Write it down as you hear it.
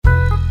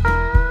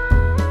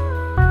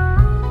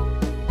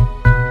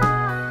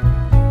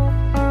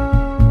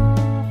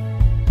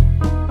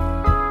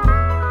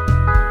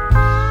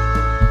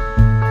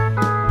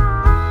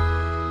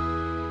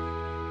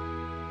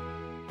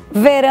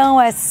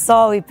Verão é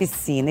sol e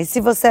piscina. E se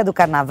você é do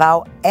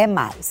carnaval, é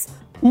mais.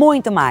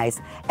 Muito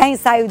mais. É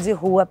ensaio de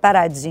rua,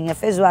 paradinha,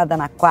 feijoada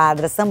na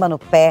quadra, samba no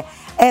pé,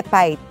 é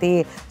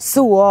paetê,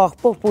 suor,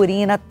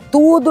 purpurina,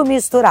 tudo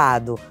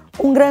misturado.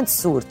 Um grande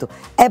surto.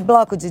 É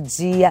bloco de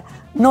dia,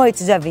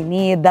 noite de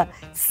avenida,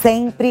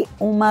 sempre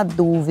uma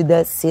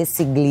dúvida se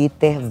esse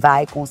glitter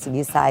vai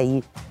conseguir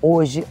sair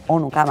hoje ou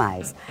nunca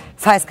mais.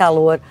 Faz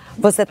calor,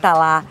 você tá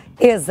lá,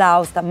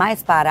 exausta,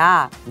 mas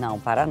parar? Não,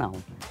 para não.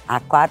 A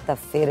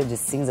quarta-feira de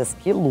cinzas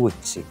que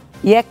lute.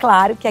 E é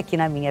claro que aqui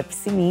na minha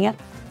piscininha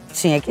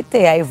tinha que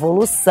ter a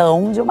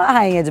evolução de uma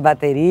rainha de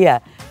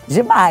bateria.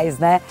 Demais,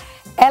 né?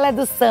 Ela é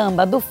do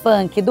samba, do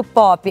funk, do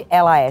pop.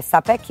 Ela é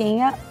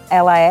sapequinha,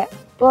 ela é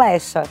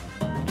Lexa.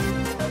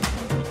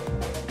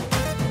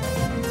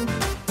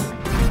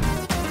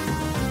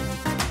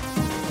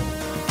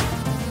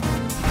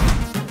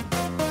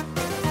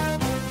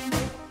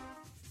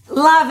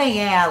 Lá vem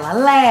ela,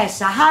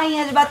 Lexa,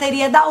 rainha de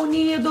bateria da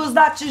Unidos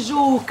da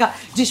Tijuca,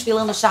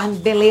 desfilando charme,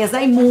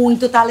 beleza e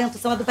muito talento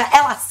samba do pé.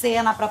 Ela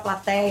acena pra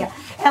plateia,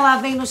 ela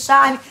vem no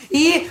charme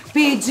e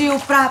pediu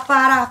pra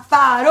parar,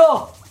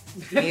 parou.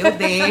 Meu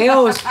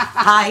Deus,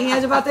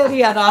 rainha de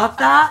bateria,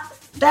 nota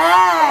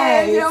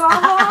 10! Meu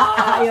amor!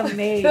 Ai,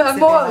 amei. Meu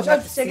amor, já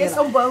cheguei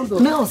sambando.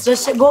 Não, você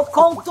já chegou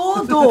com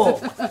tudo.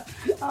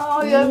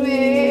 Ai,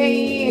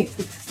 amei!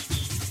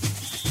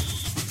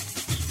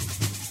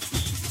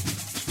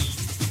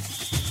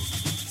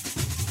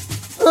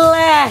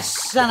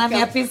 Lexa na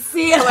minha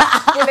piscina.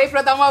 Pulei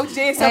pra dar uma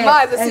audiência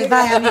mais, assim.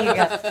 Vai,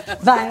 amiga.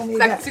 Vai,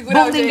 amiga. Tá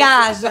segurando, Bunda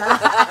engaja.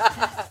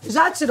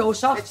 Já tirou o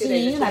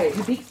shortinho, né?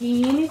 De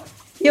biquíni.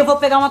 E eu vou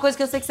pegar uma coisa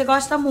que eu sei que você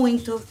gosta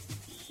muito.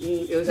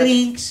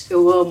 Drinks.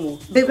 Eu amo.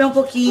 Beber um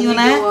pouquinho,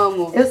 Amiga, né? eu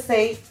amo. Eu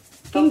sei.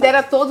 Quem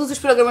dera todos os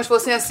programas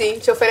fossem assim,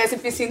 te oferecem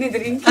piscina e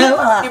drink.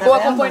 Lá, e tá boa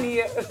vendo?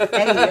 companhia.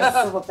 É isso,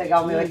 eu vou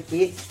pegar o meu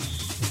aqui.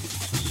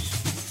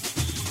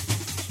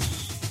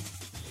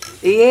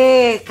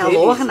 E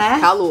calor, Delícia. né?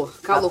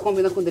 Calor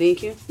combina com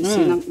drink.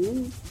 Piscina.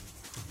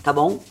 Tá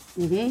bom?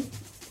 Uhum.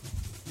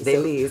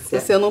 Delícia.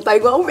 O seu não tá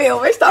igual o meu,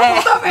 mas tá bom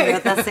O também.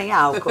 meu tá sem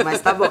álcool, mas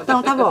tá bom.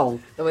 Então tá bom.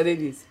 É uma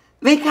delícia.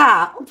 Vem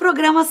cá, um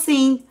programa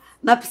assim,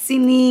 na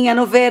piscininha,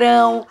 no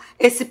verão,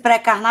 esse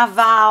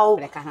pré-carnaval.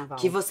 Pré-carnaval.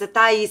 Que você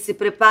tá aí se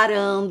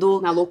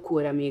preparando. Na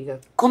loucura, amiga.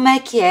 Como é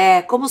que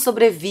é? Como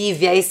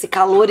sobrevive a esse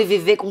calor e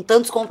viver com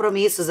tantos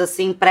compromissos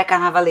assim,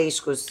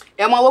 pré-carnavalescos?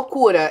 É uma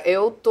loucura.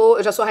 Eu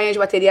já sou rainha de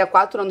bateria há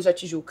 4 anos da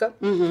Tijuca.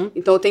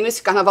 Então eu tenho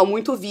esse carnaval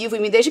muito vivo. E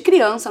me desde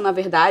criança, na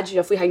verdade,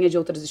 já fui rainha de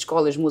outras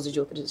escolas, musa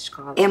de outras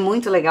escolas. É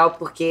muito legal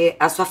porque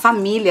a sua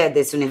família é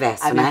desse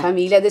universo, A né? minha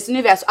família é desse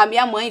universo. A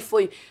minha mãe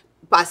foi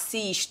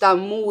passista,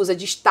 musa,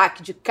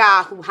 destaque de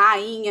carro,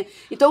 rainha.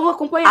 Então eu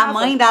acompanhava. A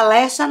mãe da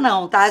Lexa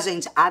não, tá,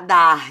 gente? A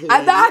Darly. A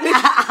Darly!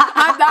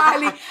 A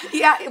Darly!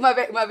 E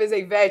uma vez a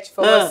Ivete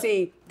falou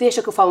assim,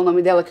 deixa que eu falo o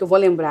nome dela que eu vou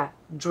lembrar.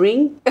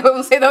 Dream? Eu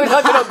não sei de onde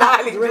ela tirou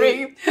Darly.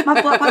 Dream.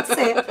 Mas pode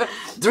ser.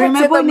 Dream Pode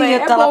é ser também,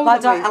 bonito, é bom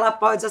também. ela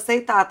pode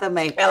aceitar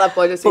também. Ela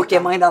pode aceitar. Porque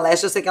mãe da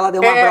Lexa, eu sei que ela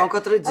deu uma bronca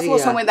outro dia. Ela falou,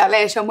 sou mãe da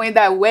Lexa, mãe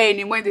da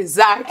Wayne, mãe do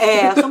Isaac.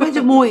 Eu sou mãe de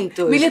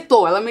muitos.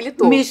 Ela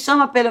militou. Me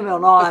chama pelo meu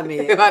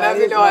nome.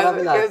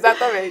 Maravilhosa,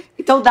 exatamente.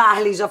 Então,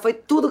 Darly, já foi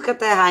tudo que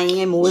até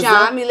rainha e musa.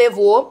 Já me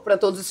levou pra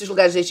todos esses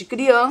lugares desde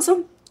criança.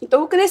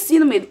 Então eu cresci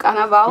no meio do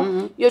carnaval.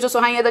 E hoje eu sou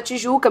rainha da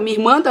Tijuca, minha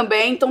irmã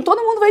também. Então todo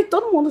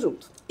mundo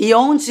junto. E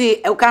onde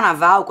é o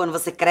carnaval, quando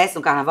você cresce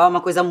no carnaval, é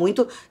uma coisa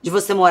muito de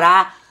você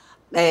morar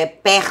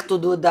perto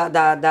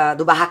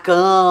do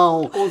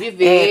barracão.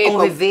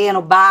 Conviver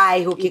no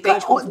bairro.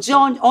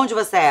 Onde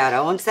você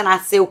era? Onde você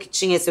nasceu que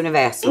tinha esse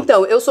universo?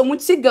 Então, eu sou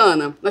muito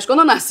cigana. Mas quando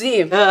eu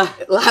nasci,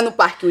 lá no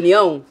Parque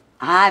União,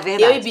 é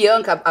verdade. eu e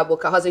Bianca, a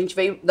Boca Rosa, a gente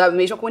veio da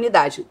mesma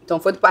comunidade.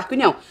 Então foi do Parque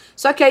União.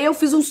 Só que aí eu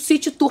fiz um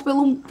city tour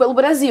pelo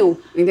Brasil,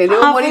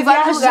 entendeu? Eu morei em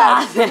vários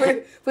lugares.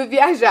 Fui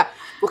viajar.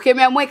 Porque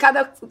minha mãe,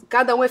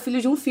 cada um é filho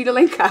de um filho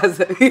lá em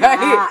casa. E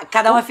aí,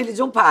 cada um é filho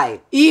de um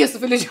pai. Isso,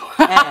 filho de um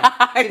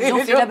pai. Filho de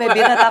um filho, a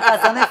bebida tá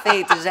fazendo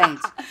efeito,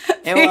 gente.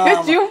 Eu filho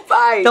amo. de um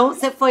pai. Então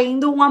você foi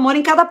indo um amor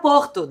em cada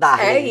porto,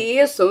 Darly. É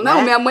isso.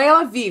 Não, minha mãe,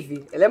 ela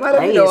vive. Ela é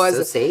maravilhosa. É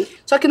isso, eu sei.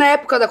 Só que na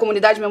época da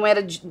comunidade, minha mãe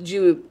era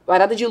de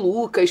Parada de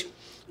Lucas.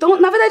 Então,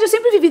 na verdade, eu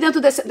sempre vivi dentro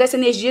dessa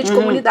energia de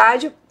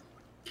comunidade.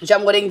 Já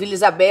morei em Vila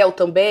Isabel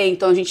também,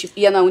 então a gente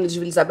ia na Unidos de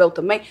Vila Isabel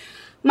também.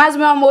 Mas o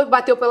meu amor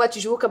bateu pela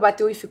Tijuca,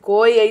 bateu e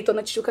ficou, e aí tô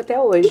na Tijuca até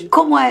hoje. E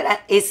como era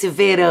esse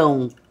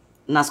verão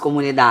nas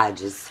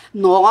comunidades?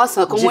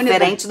 Nossa, a comunidade...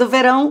 Diferente do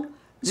verão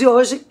de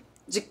hoje,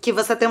 de que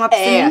você tem uma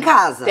piscina em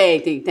casa.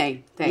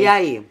 Tem. E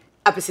aí?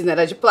 A piscina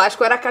era de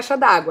plástico, era a caixa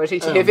d'água. A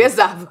gente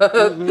revezava.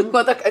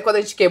 Quando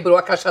a gente quebrou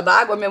a caixa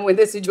d'água, minha mãe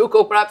decidiu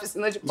comprar uma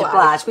piscina de plástico.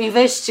 De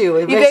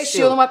plástico.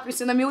 Investiu Numa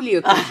piscina 1000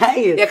 litros. É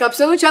isso. E aquela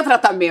piscina não tinha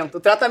tratamento.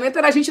 O tratamento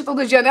era a gente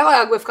todo dia nela, a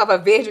água ficava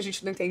verde, a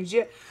gente não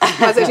entendia.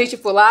 Mas a gente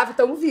pulava e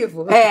estamos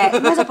vivos.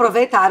 Mas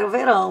aproveitaram o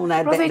verão,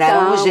 né?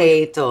 Deram um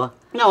jeito.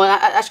 Não,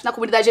 acho que na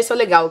comunidade esse é o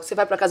legal. Você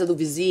vai pra casa do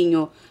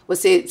vizinho,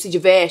 você se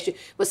diverte,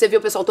 você vê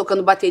o pessoal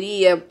tocando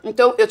bateria.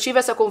 Então, eu tive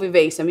essa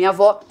convivência. Minha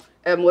avó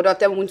morou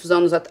até muitos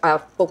anos, há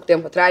pouco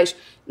tempo atrás,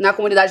 na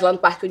comunidade lá no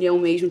Parque União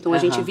mesmo. Então a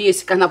gente via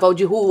esse carnaval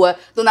de rua,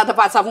 do nada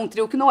passava um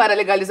trio que não era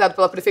legalizado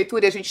pela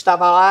prefeitura e a gente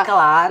estava lá.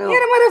 Claro. E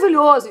era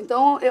maravilhoso.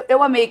 Então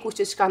eu amei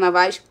curtir esses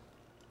carnavais.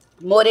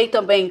 Morei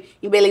também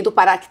em Belém do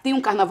Pará, que tem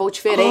um carnaval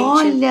diferente.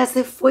 Olha,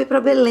 você foi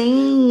pra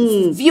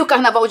Belém. Vi o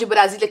carnaval de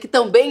Brasília, que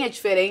também é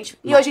diferente.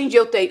 E hoje em dia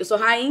eu sou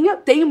rainha,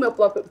 tenho meu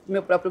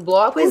próprio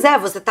bloco. Pois é,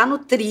 você tá no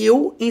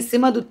trio, em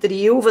cima do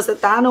trio, você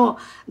tá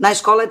na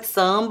escola de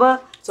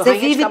samba. Sou você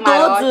rainha de vive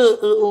camarote.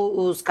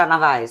 todos os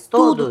carnavais?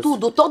 Todos?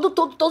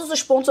 Todos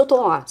os pontos eu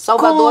tô lá.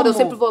 Salvador, Como? eu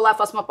sempre vou lá,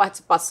 faço uma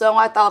participação.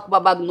 Tá lá com o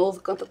babado novo,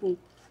 canta com...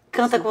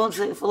 Canta com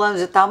fulano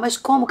de tal, mas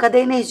como? Cadê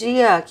a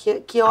energia?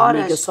 Que horas?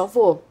 Amiga, eu só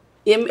vou.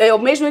 E é o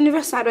mesmo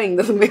aniversário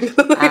ainda. No mesmo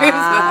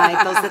aniversário.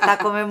 Então você tá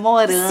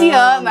comemorando.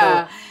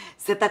 Ciana.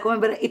 Você tá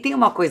comemorando. E tem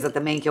uma coisa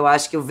também que eu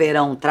acho que o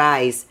verão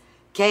traz,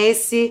 que é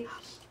esse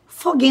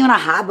foguinho na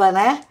raba,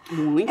 né?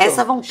 Muito.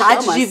 Essa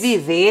vontade Chamas. de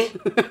viver,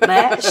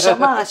 né?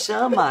 Chama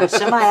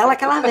ela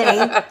que ela vem,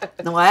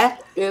 não é?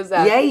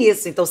 Exato. E é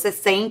isso. Então você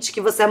sente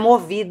que você é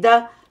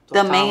movida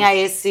Total. também a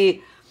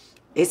esse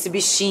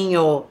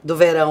bichinho do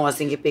verão,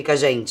 assim, que pica a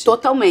gente.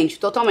 Totalmente.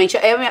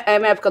 É a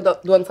minha época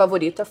do ano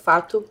favorita,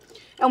 fato.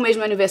 É o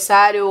mesmo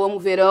aniversário, eu amo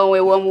verão,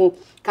 eu amo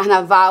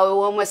carnaval,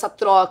 eu amo essa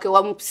troca, eu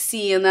amo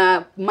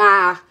piscina,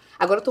 mar.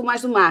 Agora eu tô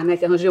mais do mar, né?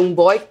 Que arranjei um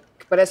boy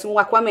que parece um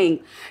Aquaman.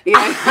 E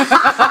aí...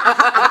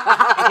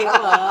 Eu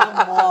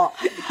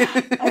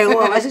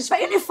amo.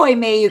 Ele foi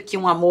meio que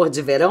um amor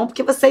de verão,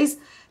 porque vocês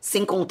se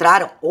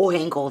encontraram, ou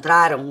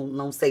reencontraram,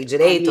 não sei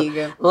direito,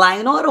 Amiga. lá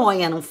em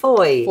Noronha, não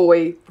foi?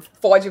 Foi.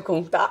 Pode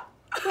contar?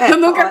 Eu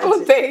nunca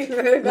contei.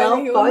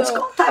 Não, pode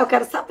contar, eu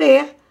quero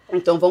saber.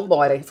 Então,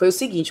 vambora. Foi o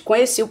seguinte,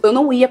 eu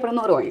não ia pra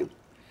Noronha.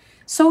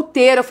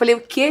 Solteira, eu falei, o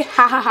quê?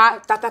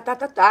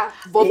 Tá.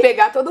 Vou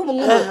pegar todo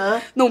mundo.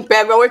 Não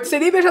pego a 8, você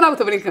nem beija não,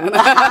 tô brincando.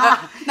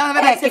 Não, na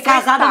verdade, que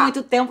casada há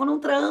muito tempo não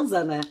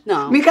transa, né?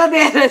 Não.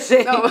 Brincadeira,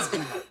 gente.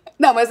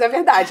 Não, mas é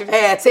verdade.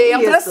 Você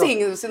entra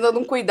assim, se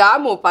não cuidar,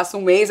 amor, passa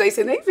um mês, aí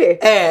você nem vê.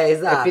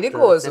 Exato. É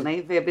perigoso. Você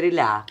nem vê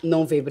brilhar.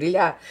 Não vê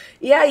brilhar.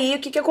 E aí, o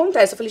que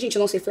acontece? Eu falei, gente,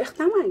 eu não sei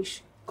flertar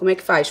mais. Como é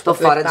que faz? Tô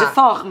fora de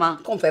forma.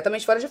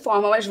 Completamente fora de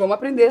forma, mas vamos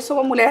aprender. Sou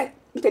uma mulher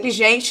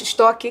inteligente,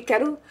 estou aqui,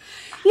 quero...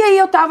 E aí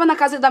eu tava na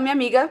casa da minha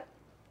amiga,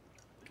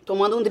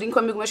 tomando um drink, um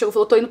amigo meu chegou e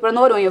falou, tô indo pra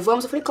Noronha,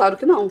 vamos? Eu falei, claro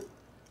que não.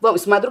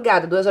 Vamos, isso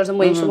madrugada, 2 horas da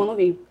manhã, a gente tomando um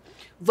vinho.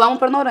 Vamos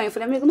pra Noronha. Eu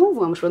falei, amigo, não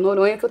vamos pra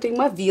Noronha, que eu tenho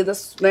uma vida,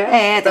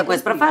 né? Tem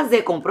coisa pra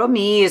fazer,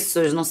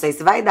 compromissos, não sei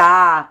se vai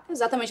dar.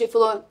 Exatamente, ele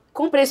falou,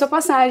 comprei sua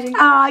passagem.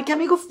 Ai, que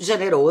amigo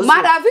generoso.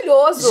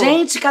 Maravilhoso.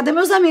 Gente, cadê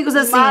meus amigos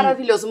assim?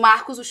 Maravilhoso.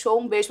 Marcos, o show,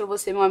 um beijo pra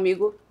você, meu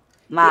amigo.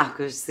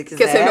 Marcos, se quiser.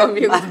 Quer ser meu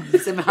amigo?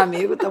 Ser meu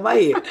amigo, tamo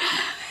aí.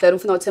 Era um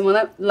final de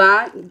semana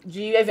lá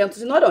de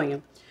eventos em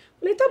Noronha.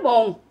 Falei, tá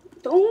bom.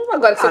 Então,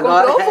 agora que você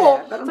comprou, eu vou.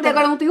 Falei,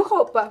 agora eu não tenho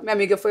roupa. Minha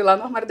amiga foi lá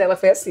no armário dela,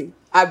 foi assim.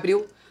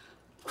 Abriu,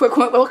 foi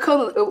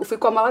colocando, eu fui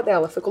com a mala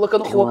dela, foi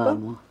colocando roupa.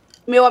 Amo.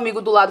 Meu amigo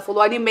do lado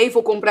falou, animei,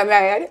 vou comprar minha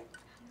aérea.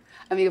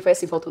 A amiga foi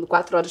assim, faltando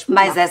 4 horas pro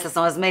Mas mar. essas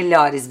são as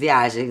melhores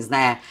viagens,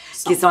 né?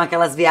 Que são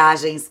aquelas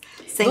viagens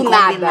sem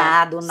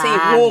combinado, nada. Sem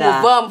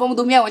rumo, vamos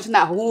dormir aonde?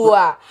 Na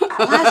rua. Lá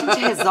a gente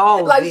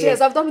resolve. Lá a gente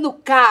resolve, dorme no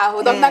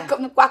carro, dorme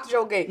no quarto de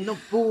alguém. No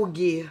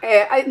pug.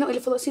 Aí, não, ele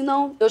falou assim,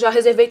 não, eu já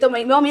reservei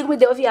também. Meu amigo me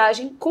deu a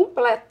viagem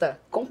completa.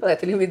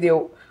 Ele me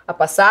deu a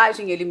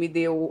passagem, ele me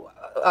deu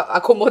a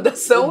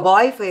acomodação. O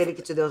boy foi ele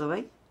que te deu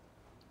também?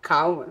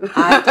 Calma.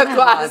 Ai, tô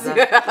nervosa.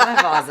 Tô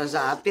nervosa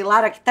já. A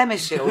Pilar aqui até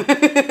mexeu.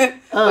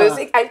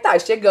 Aí tá,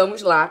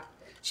 chegamos lá.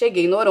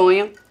 Cheguei em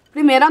Noronha.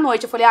 Primeira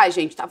noite, eu falei,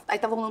 gente, aí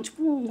tava rolando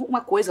tipo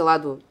uma coisa lá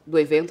do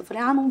evento. Eu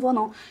falei, não vou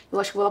não. Eu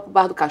acho que vou lá pro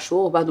Bar do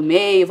Cachorro, Bar do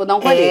Meio, vou dar um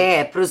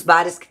rolê. Pros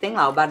bares que tem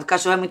lá. O Bar do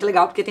Cachorro é muito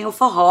legal porque tem o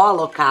forró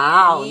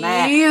local,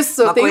 né?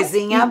 Isso. Uma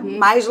coisinha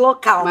mais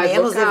local, mais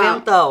menos local.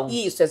 eventão.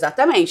 Isso,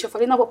 exatamente. Eu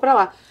falei, não, vou pra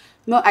lá.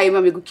 Aí meu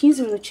amigo,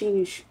 15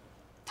 minutinhos.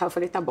 Tá, eu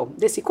falei, tá bom.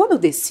 Desci. Quando eu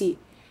desci,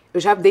 eu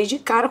já dei de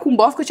cara com um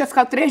bofe que eu tinha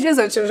ficado 3 dias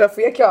antes. Eu já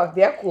fui aqui, ó,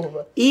 dei a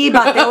curva. E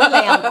bateu o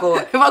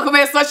elenco.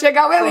 Começou a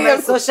chegar o elenco.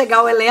 Começou a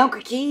chegar o elenco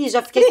aqui,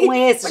 já fiquei com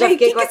esse, já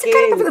fiquei com que esse aquele.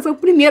 cara tá fazendo? Foi o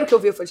primeiro que eu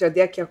vi. Eu falei, já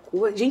dei aqui a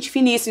curva. Gente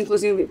finíssima,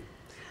 inclusive.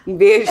 Um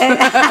beijo.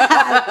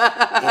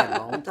 É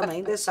bom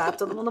também deixar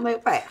todo mundo meio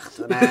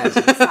perto, né? A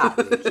gente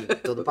sabe que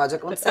tudo pode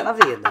acontecer na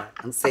vida.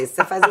 Não sei se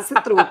você faz esse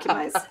truque,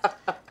 mas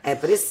é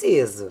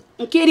preciso.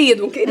 Um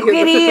querido. Um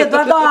querido,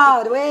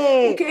 adoro!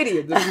 Um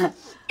querido.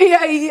 E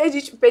aí a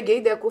gente peguei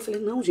e dei a curva. Falei,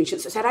 não, gente,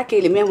 será que é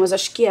ele mesmo? Mas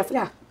acho que é.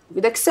 Falei,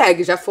 vida que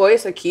segue, já foi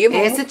isso aqui.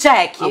 Esse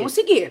check. Vamos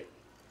seguir.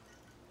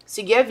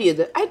 Seguir a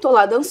vida. Aí tô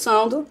lá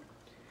dançando,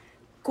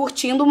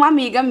 curtindo, uma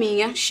amiga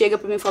minha chega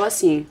pra mim e fala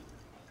assim,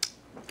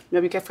 meu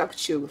amigo quer ficar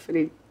contigo. Eu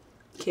falei,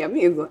 que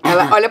amigo?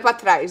 Ela olha pra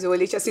trás, eu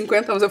olhei, tinha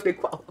 50 anos, eu falei,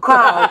 qual?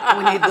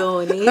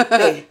 Unidone.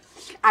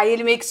 Aí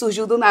ele meio que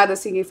surgiu do nada,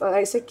 assim, ele falou,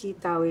 isso aqui e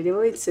tal. Ele,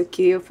 oi, isso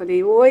aqui. Eu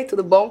falei, oi,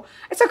 tudo bom?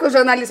 Aí só que eu já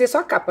analisei só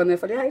a capa, né? Eu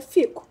falei,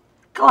 fico.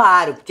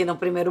 Claro, porque no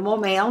primeiro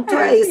momento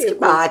é isso que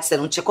bate. Você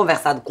não tinha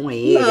conversado com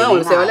ele. Não,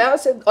 você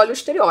olha o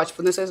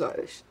estereótipo nessas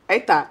horas. Aí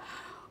tá.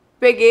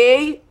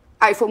 Peguei,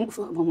 Aí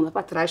vamos lá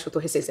pra trás, que eu tô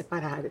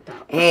recém-separada e tal.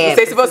 É, não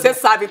sei se você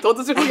sabe, em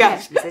todos os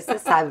lugares. Não sei se você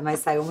sabe,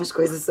 mas saiu umas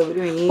coisas sobre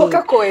mim.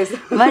 Pouca coisa.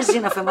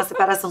 Imagina, foi uma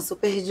separação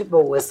super de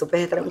boa,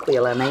 super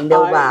tranquila. Nem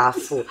deu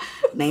bafo,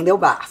 nem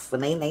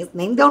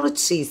deu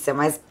notícia,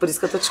 mas por isso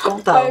que eu tô te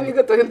contando. Ai, amiga,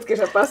 eu tô rindo porque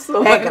já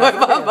passou. É,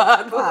 graças a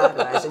Deus. Claro,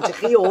 a gente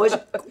ri hoje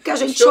porque a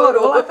gente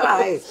chorou lá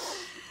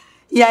atrás.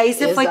 E aí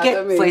você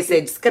foi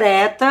ser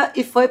discreta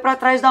e foi pra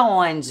trás da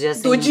onde?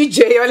 Assim, do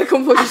DJ, olha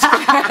como foi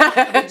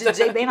discreta. do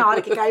DJ bem na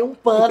hora que caiu um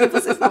pano e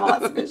vocês estavam lá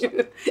se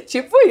beijando.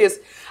 Tipo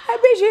isso. Aí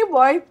beijei o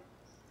boy.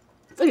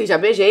 Falei, já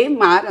beijei,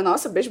 Mara.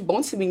 Nossa, beijo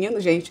bom desse menino,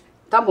 gente.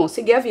 Tá bom,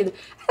 segui a vida.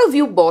 Aí eu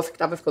vi o bofe que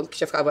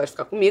tinha ficado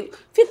ficar comigo,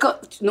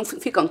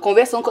 ficando,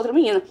 conversando com outra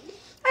menina.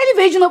 Aí ele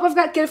veio de novo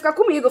pra querer ficar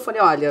comigo. Eu falei,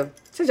 olha,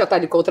 você já tá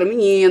ali com outra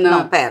menina.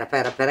 Não, pera,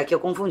 que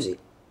eu confundi.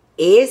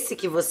 Esse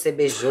que você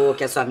beijou,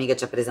 que a sua amiga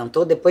te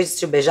apresentou, depois de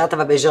te beijar,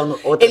 tava beijando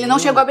outra Ele não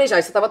chegou a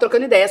beijar, você tava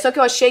trocando ideia. Só que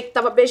eu achei que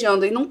tava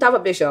beijando e não tava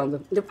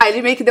beijando. Aí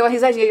ele meio que deu uma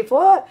risadinha. Ele,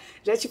 pô,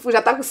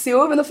 já tá com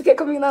ciúme, não fiquei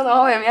com a menina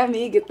não, é minha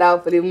amiga e tal.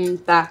 Eu falei,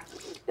 tá.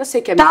 Eu sei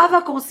que é minha.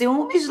 Tava com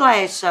ciúmes,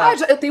 Lexa?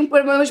 Eu tenho um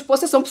problema de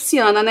possessão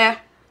pisciana, né?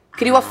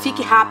 Crio a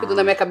fique rápido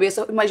na minha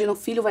cabeça. Imagina, o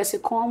filho vai ser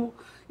como?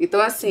 Então,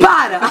 assim...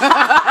 Para!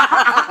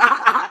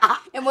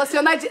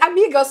 Emocionadinha.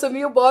 Amiga, eu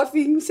assumi o bofe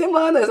em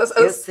semanas.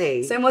 Eu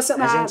sei. Você é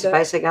emocionada. A gente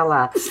vai chegar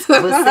lá. Você é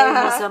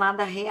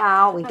emocionada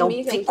real. Então,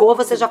 Amiga,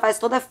 você já faz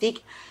toda a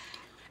fique.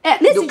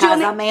 Nesse do dia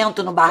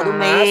casamento, no bar do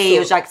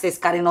meio, já que vocês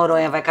ficarem em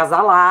Noronha, vai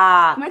casar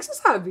lá. Como é que você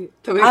sabe?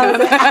 Também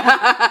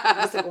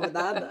Você é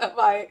convidada?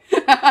 Vai.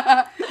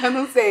 Eu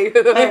não sei.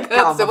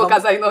 Calma, se eu vou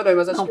casar em Noronha,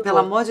 mas acho não, que pelo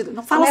amor de Deus.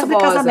 Não fala sobre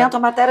nervosa. casamento, a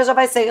matéria já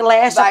vai ser.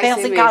 Lexa Vai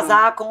pensa ser em mesmo.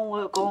 casar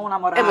com o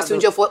namorado. mas se um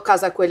dia eu for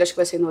casar com ele, acho que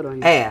vai ser em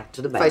Noronha.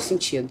 Tudo bem. Faz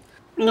sentido.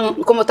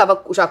 Como eu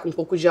tava já com um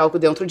pouco de álcool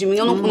dentro de mim,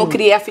 eu não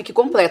criei a fique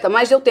completa.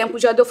 Mas deu tempo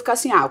já de eu ficar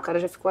assim, o cara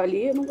já ficou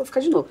ali, eu não vou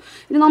ficar de novo.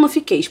 Ele, não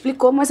fiquei.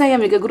 Explicou, mas aí,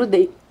 amiga,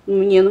 grudei no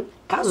menino.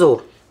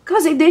 Casou.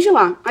 Casei desde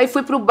lá. Aí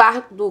fui pro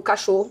bar do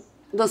cachorro,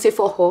 dancei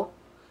forró,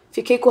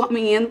 fiquei com o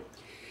menino,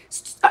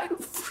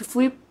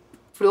 fui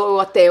pro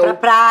hotel. Pra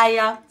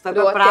praia. Foi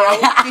pra praia.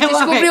 E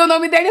descobri o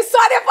nome dele só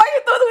depois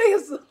de tudo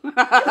isso. Eu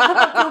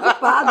tava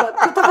preocupada.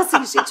 Eu tava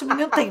assim, gente, o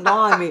menino tem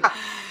nome.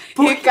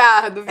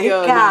 Ricardo,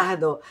 Viana.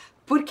 Ricardo.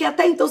 Porque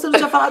até então você não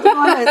tinha falado o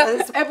nome.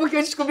 É porque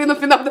eu descobri no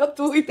final da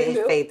tua,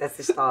 entendeu? Perfeita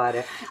essa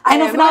história. Aí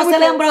no final você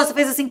lembrou, você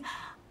fez assim,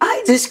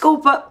 ai,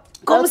 desculpa,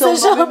 como você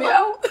chama?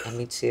 É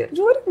mentira.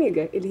 Juro,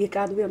 amiga. Ele,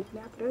 Ricardo Viana.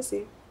 Falei,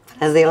 prazer.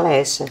 Prazer,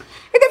 Lexa.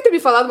 Ele deve ter me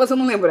falado, mas eu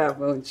não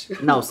lembrava antes.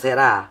 Não,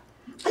 será?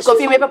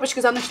 Confirmei pra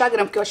pesquisar no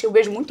Instagram, porque eu achei o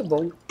beijo muito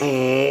bom.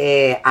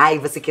 Ai,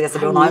 você queria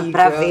saber o nome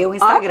pra ver o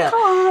Instagram.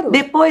 Claro.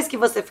 Depois que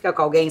você fica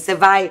com alguém, você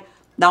vai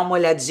dar uma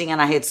olhadinha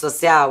na rede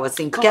social,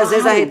 assim? Porque às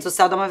vezes a rede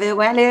social dá uma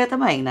vergonha alheia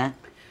também, né?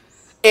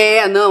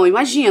 Não,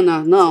 imagina.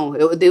 Não,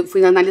 eu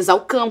fui analisar o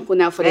campo,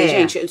 né? Eu falei,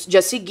 gente,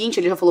 dia seguinte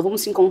ele já falou, vamos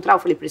se encontrar. Eu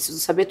falei, preciso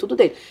saber tudo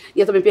dele. E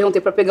eu também perguntei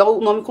pra pegar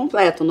o nome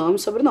completo, nome e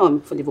sobrenome.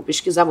 Falei, vou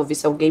pesquisar, vou ver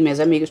se alguém, minhas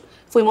amigas.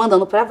 Fui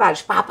mandando pra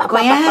vários.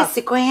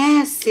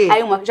 Conhece.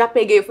 Aí já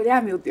peguei, eu falei,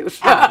 meu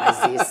Deus.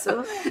 Mas isso...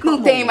 Não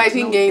tem mais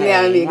ninguém, né,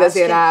 amiga,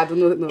 zerado.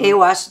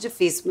 Eu acho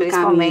difícil,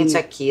 principalmente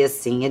aqui,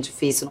 assim, é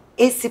difícil.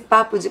 Esse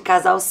papo de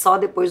casal só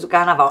depois do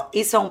carnaval.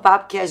 Isso é um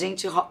papo que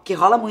que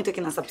rola muito aqui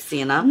nessa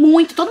piscina.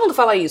 Muito, todo mundo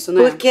fala isso,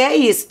 né? Porque é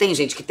isso, tem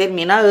gente que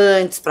termina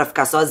antes pra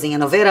ficar sozinha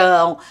no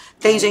verão,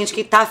 tem gente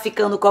que tá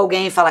ficando com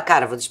alguém e fala,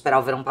 cara, vou esperar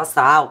o verão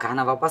passar, o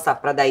carnaval passar,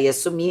 pra daí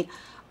assumir.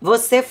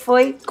 Você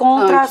foi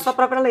contra a sua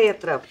própria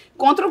letra.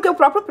 Contra o que eu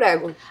próprio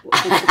prego.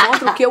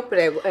 Contra o que eu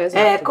prego.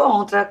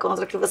 Contra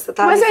o que você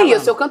tá Mas falando.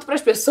 Isso, eu canto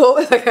pras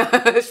pessoas,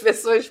 as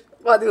pessoas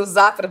podem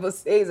usar pra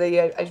vocês aí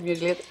as minhas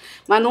letras.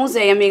 Mas não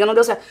usei, amiga, não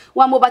deu certo.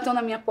 O amor bateu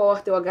na minha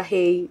porta, eu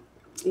agarrei.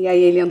 E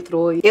aí ele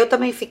entrou. Eu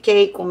também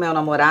fiquei com o meu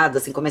namorado,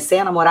 assim, comecei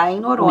a namorar em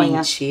Noronha.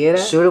 Mentira.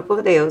 Juro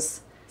por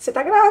Deus. Você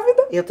tá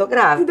grávida. Eu tô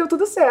grávida. E deu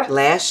tudo certo.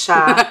 Lexa,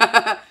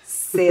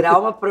 será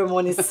uma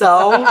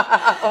premonição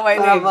pra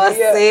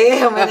energia.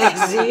 você, uma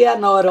energia,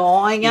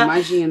 Noronha.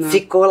 Imagina.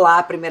 Ficou lá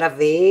a primeira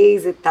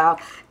vez e tal.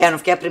 Eu não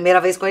fiquei a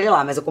primeira vez com ele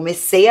lá, mas eu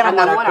comecei a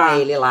namorar com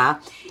ele lá.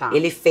 Tá.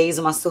 Ele fez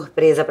uma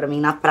surpresa pra mim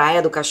na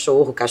praia do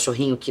cachorro, o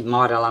cachorrinho que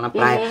mora lá na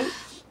praia.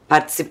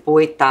 Participou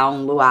e tal,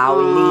 um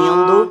luau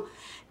lindo.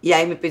 E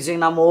aí me pediu em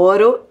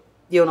namoro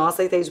e eu não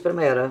aceitei de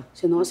primeira.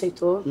 Você não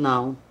aceitou?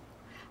 Não.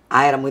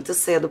 Era muito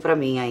cedo pra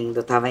mim ainda,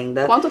 eu tava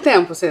ainda... Quanto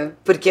tempo você?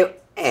 Porque,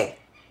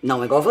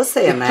 não igual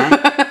você, né?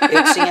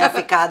 Eu tinha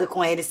ficado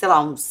com ele, sei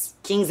lá, uns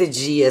 15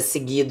 dias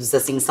seguidos,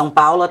 assim, em São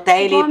Paulo,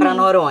 até ele ir pra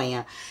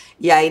Noronha.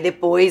 E aí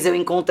depois eu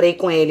encontrei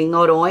com ele em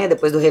Noronha,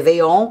 depois do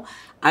Réveillon.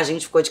 A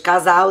gente ficou de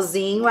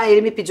casalzinho, aí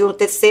ele me pediu no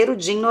terceiro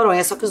dia em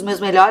Noronha. Só que os meus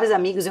melhores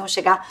amigos iam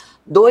chegar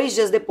 2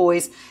 dias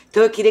depois.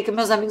 Então eu queria que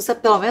meus amigos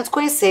pelo menos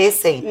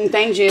conhecessem.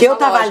 Entendi. Que eu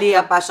tava ali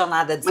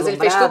apaixonada, deslumbrada.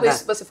 Mas ele fez tudo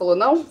isso, você falou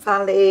não?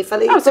 Falei.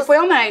 Não, você foi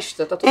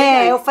honesta, tá tudo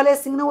bem. Eu falei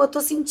assim, não, eu tô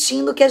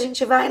sentindo que a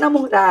gente vai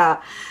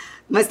namorar.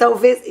 Mas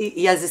talvez...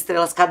 E as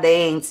estrelas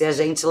cadentes, e a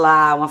gente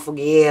lá, uma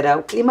fogueira.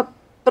 O clima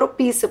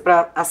propício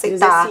pra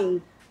aceitar. Diz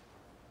assim.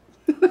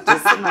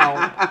 Disse não.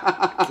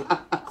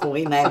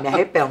 ruim, né? Me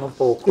arrependo um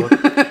pouco.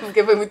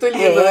 Porque foi muito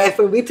lindo, né?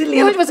 Foi muito lindo.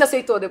 E onde você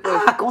aceitou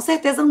depois? Ah, com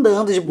certeza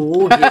andando de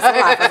buggy,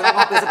 sei lá, fazendo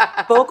alguma coisa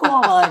pouco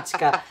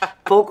romântica.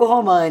 Pouco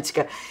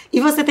romântica. E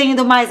você tem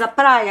ido mais à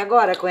praia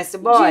agora com esse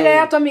boy?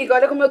 Direto, amiga.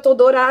 Olha como eu tô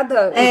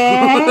dourada.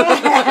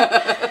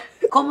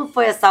 Como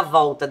foi essa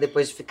volta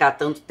depois de ficar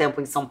tanto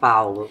tempo em São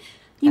Paulo?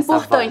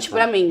 Importante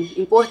pra mim,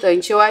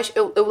 importante.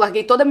 Eu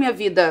larguei toda a minha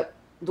vida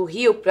do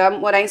Rio pra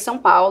morar em São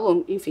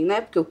Paulo, enfim,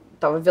 né? Porque eu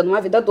tava vivendo uma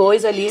vida a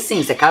dois ali.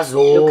 Sim, você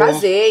casou. Eu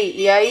casei,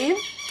 e aí...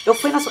 Eu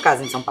fui na sua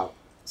casa em São Paulo.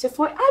 Você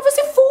foi? Ah,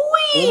 você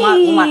foi!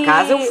 Uma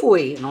casa eu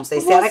fui. Não sei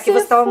se era que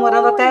você tava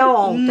morando até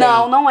ontem.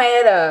 Não, não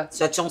era.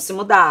 Já tinham se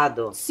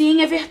mudado.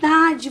 Sim, é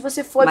verdade.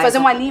 Você foi fazer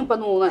uma limpa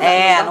no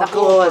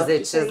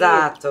closet,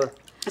 exato.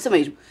 Isso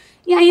mesmo.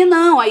 E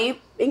aí,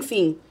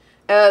 enfim...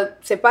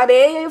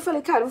 separei, aí eu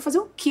falei, cara, eu vou fazer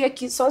o que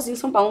aqui sozinho em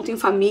São Paulo? Não tenho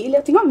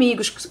família, tenho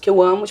amigos que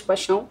eu amo de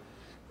paixão,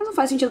 mas não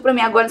faz sentido pra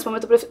mim. Agora, nesse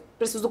momento, eu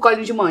preciso do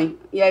colinho de mãe.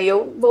 E aí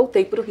eu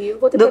voltei pro Rio,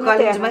 voltei pra minha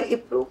terra. Do colinho de mãe e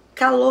pro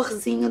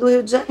calorzinho do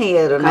Rio de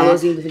Janeiro, né?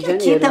 Calorzinho do Rio de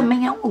Janeiro. Aqui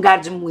também é um lugar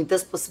de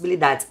muitas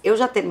possibilidades. Eu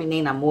já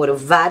terminei namoro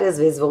várias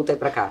vezes e voltei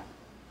pra cá.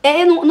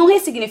 Não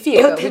ressignifica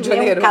eu o Rio de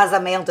Janeiro? Um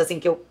casamento, assim,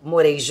 que eu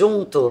morei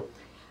junto,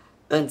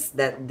 antes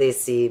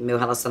desse meu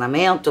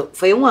relacionamento,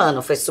 foi 1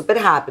 ano, foi super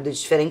rápido,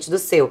 diferente do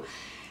seu.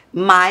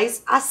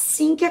 Mas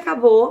assim que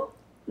acabou,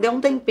 deu um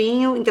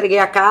tempinho, entreguei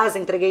a casa,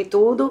 entreguei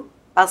tudo,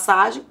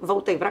 passagem,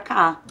 voltei pra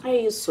cá. É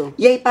isso.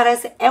 E aí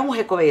parece, é um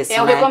recomeço, né?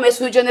 É um recomeço.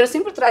 O Rio de Janeiro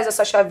sempre traz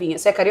essa chavinha.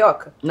 Você é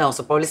carioca? Não,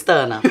 sou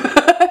paulistana.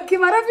 Que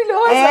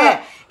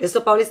maravilhosa! Eu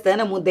sou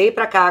paulistana, eu mudei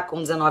pra cá com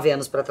 19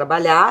 anos pra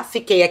trabalhar,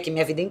 fiquei aqui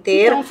minha vida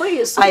inteira. Então foi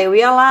isso. Aí eu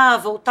ia lá,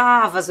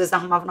 voltava, às vezes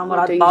arrumava um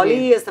namorado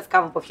paulista,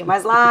 ficava um pouquinho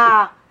mais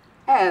lá.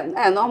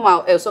 É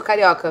normal. Eu sou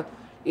carioca.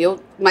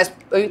 Mas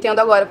eu entendo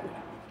agora.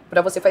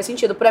 Pra você faz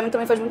sentido. Pra mim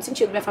também faz muito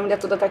sentido. Minha família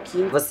toda tá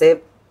aqui.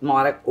 Você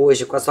mora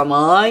hoje com a sua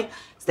mãe,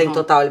 você tem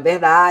total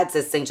liberdade,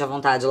 você se sente à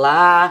vontade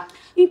lá.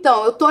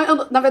 Então,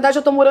 na verdade,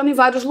 eu tô morando em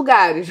vários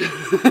lugares.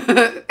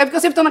 É porque eu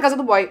sempre tô na casa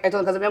do boy, aí tô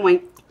na casa da minha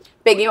mãe.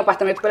 Peguei um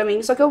apartamento pra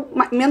mim, só que eu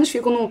menos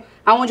fico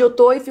aonde eu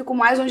tô e fico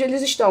mais onde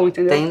eles estão,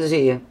 entendeu?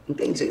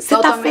 Entendi. Você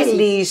tá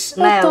feliz,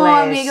 né, Eu tô,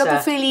 Lexa? amiga, eu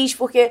tô feliz,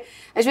 porque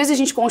às vezes a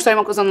gente constrói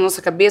uma coisa na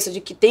nossa cabeça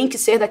de que tem que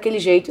ser daquele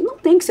jeito. E não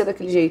tem que ser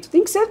daquele jeito.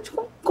 Tem que ser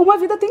como a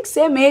vida tem que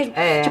ser mesmo.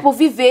 Tipo,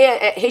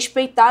 viver,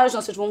 respeitar as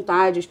nossas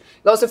vontades.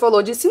 Igual você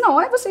falou, disse, não,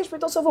 você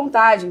respeitou a sua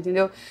vontade,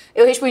 entendeu?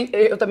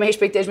 Eu também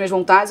respeitei as minhas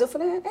vontades, eu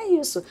falei, é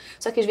isso.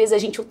 Só que às vezes a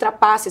gente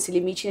ultrapassa esse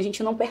limite e a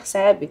gente não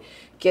percebe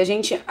que a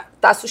gente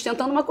tá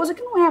sustentando uma coisa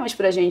que não é mais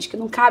pra gente, que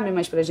não cabe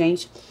mais pra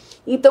gente.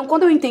 Então,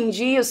 quando eu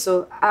entendi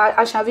isso,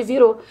 a chave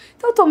virou.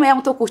 Então,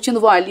 eu tô curtindo,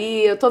 vou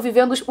ali, eu tô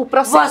vivendo o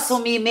processo. Vou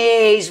assumir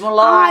mesmo,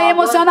 logo. Ai,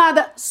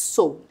 emocionada.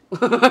 Sou.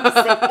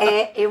 Você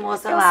é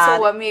emocionada. Eu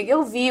sou, amiga.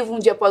 Eu vivo um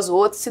dia após o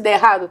outro. Se der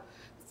errado,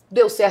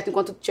 deu certo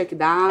enquanto tinha que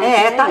dar.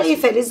 Tá aí,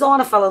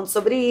 felizona, falando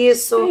sobre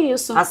isso. É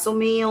isso.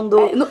 Assumindo.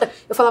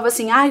 Eu falava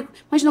assim,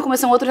 imagina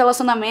começar um outro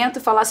relacionamento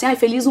e falar assim,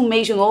 feliz um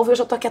mês de novo, eu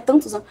já tô aqui há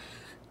tantos anos.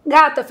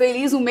 Gata,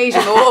 feliz um mês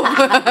de novo.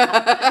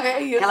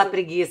 É isso. Aquela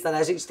preguiça, né?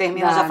 A gente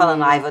termina já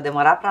falando, vou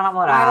demorar pra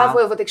namorar.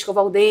 Eu vou ter que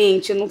escovar o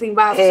dente, não tem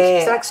bafo.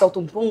 Será que solta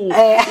um pum?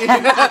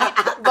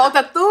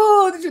 Volta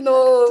tudo de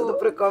novo. Tudo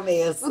pro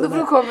começo.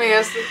 Pro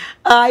começo.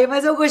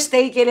 Mas eu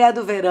gostei que ele é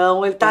do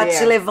verão, ele tá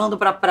te levando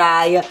pra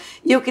praia.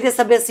 E eu queria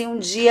saber, assim, um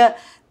dia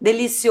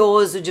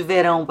delicioso de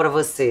verão pra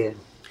você.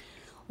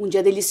 Um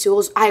dia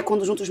delicioso. É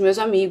quando junto os meus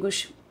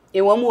amigos.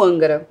 Eu amo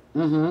Angra.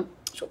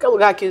 Qualquer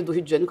lugar aqui do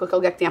Rio de Janeiro, qualquer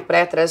lugar que tenha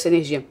praia, traz essa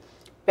energia.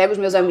 Pego os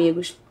meus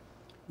amigos,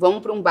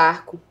 vamos pra um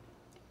barco.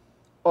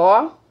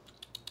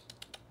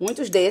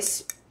 Muitos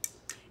desses.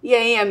 E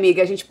aí,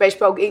 amiga, a gente pede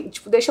pra alguém,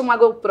 tipo, deixa uma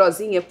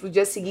GoProzinha pro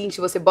dia seguinte,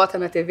 você bota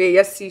na TV e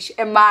assiste.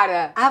 É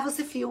mara.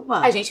 Você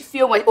filma? A gente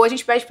filma. Ou a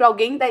gente pede pra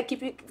alguém da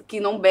equipe que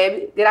não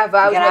bebe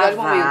gravar os melhores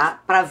momentos.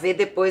 Pra ver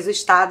depois o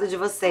estado de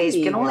vocês,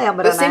 porque não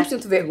lembra, Eu sempre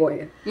sinto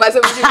vergonha. Mas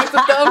eu me divirto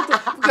tanto,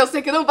 porque eu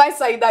sei que não vai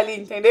sair dali,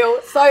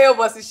 entendeu? Só eu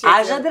vou assistir.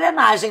 Haja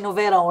drenagem no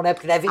verão, né?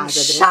 Porque deve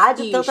inchar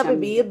de tanta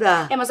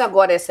bebida. Mas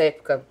agora, essa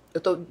época, eu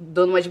tô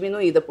dando uma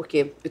diminuída,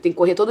 porque eu tenho que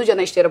correr todo dia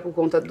na esteira por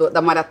conta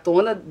da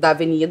maratona, da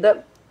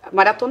avenida.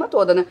 Maratona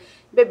toda, né?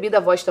 Bebida,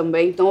 voz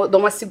também, então eu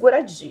dou uma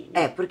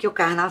seguradinha. Porque o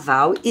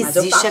carnaval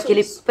existe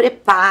aquele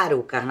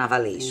preparo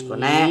carnavalesco,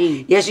 né?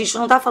 E a gente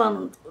não tá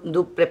falando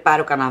do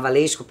preparo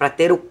carnavalesco pra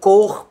ter o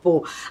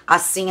corpo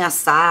assim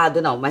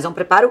assado, não. Mas é um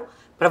preparo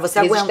pra você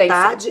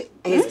aguentar de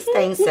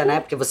resistência, né?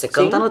 Porque você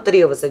canta no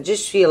trio, você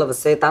desfila,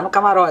 você tá no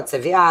camarote, você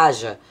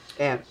viaja.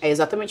 É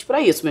exatamente pra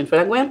isso mesmo,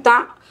 pra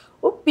aguentar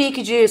o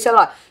pique de,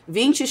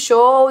 20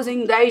 shows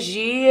em 10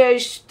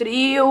 dias,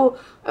 trio,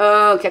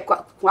 que é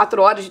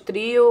 4 horas de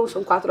trio,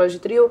 são 4 horas de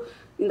trio,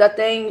 ainda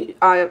tem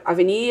a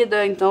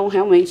avenida, então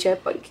realmente é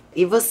punk.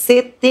 E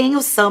você tem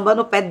o samba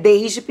no pé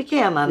desde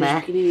pequena, né?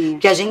 Pequenininha.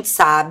 Que a gente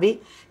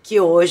sabe que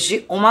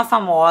hoje uma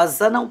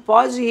famosa não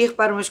pode ir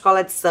para uma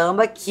escola de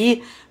samba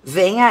que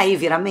vem aí,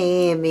 vira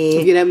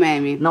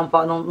meme.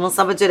 Não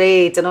samba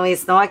direito, não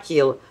isso, não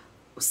aquilo.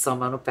 O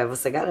samba no pé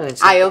você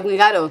garante. Eu me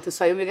garanto,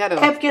 isso aí eu me garanto.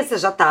 Porque você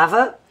já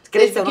tava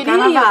cresceu no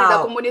carnaval. Da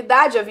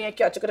comunidade, já vinha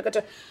aqui, ó.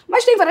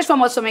 Mas tem várias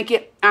famosas também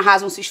que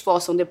arrasam, se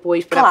esforçam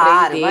depois pra aprender.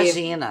 Claro,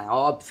 imagina,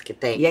 óbvio que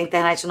tem. E a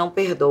internet não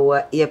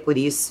perdoa, e é por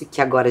isso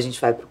que agora a gente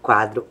vai pro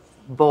quadro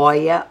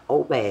Boia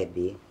ou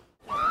Bebe.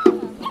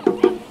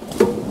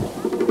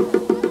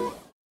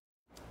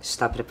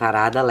 Está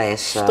preparada,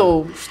 Lexa?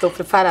 Estou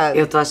preparada.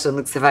 Eu tô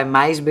achando que você vai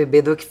mais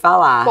beber do que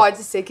falar.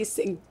 Pode ser que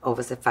sim. Ou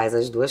você faz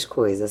as duas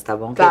coisas, tá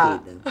bom, Tá.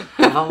 querida?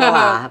 Então vamos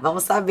lá,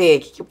 vamos saber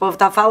o que o povo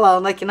tá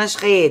falando aqui nas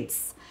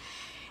redes.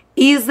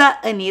 Isa,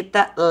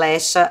 Anitta,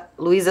 Lexa,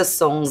 Luísa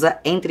Sonza,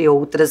 entre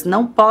outras,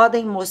 não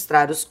podem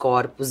mostrar os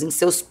corpos em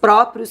seus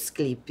próprios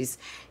clipes,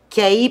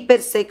 que é a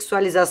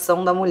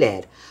hipersexualização da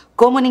mulher.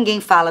 Como ninguém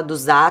fala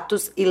dos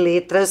atos e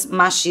letras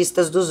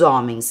machistas dos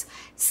homens,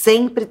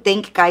 sempre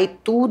tem que cair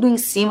tudo em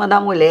cima da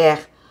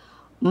mulher.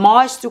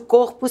 Mostre o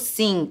corpo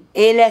sim,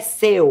 ele é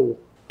seu.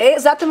 É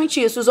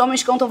exatamente isso. Os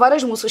homens cantam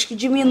várias músicas que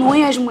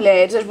diminuem as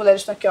mulheres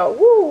estão aqui, ó.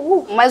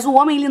 Mas o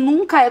homem, ele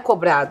nunca é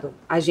cobrado.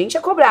 A gente é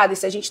cobrado. E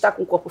se a gente tá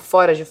com o corpo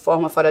fora de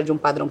forma, fora de um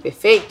padrão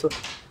perfeito,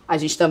 a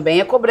gente também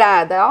é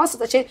cobrada. Nossa,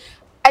 tá cheio.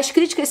 As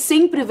críticas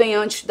sempre vêm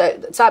antes,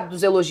 sabe,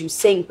 dos elogios.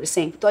 Sempre,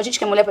 sempre. Então a gente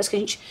que é mulher, parece que a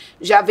gente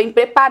já vem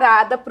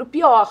preparada pro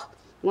pior.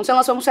 Quando você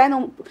lança uma mulher,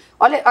 não.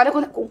 Olha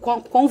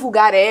quão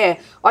vulgar é.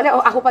 Olha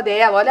a roupa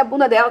dela, olha a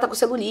bunda dela, tá com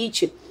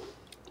celulite.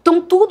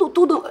 Então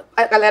tudo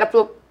a galera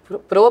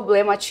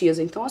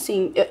problematiza. Então,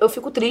 assim, eu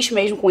fico triste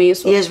mesmo com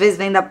isso. E às vezes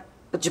vem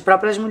de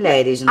próprias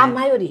mulheres, né? A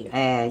maioria.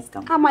 É,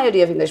 então. A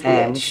maioria vem das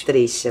mulheres. É muito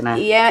triste, né?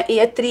 E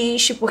é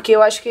triste porque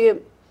eu acho que,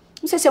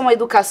 não sei se é uma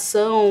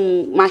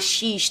educação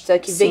machista,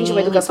 que vem de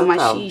uma educação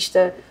total.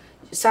 machista,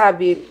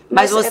 sabe?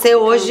 Mas você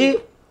hoje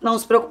não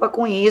se preocupa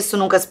com isso,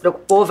 nunca se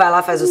preocupou, vai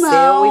lá, faz o seu e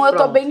pronto. Não, eu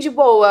tô bem de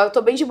boa,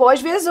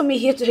 Às vezes eu me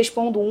irrito,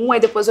 respondo aí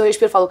depois eu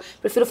respiro e falo,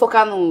 prefiro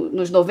focar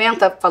nos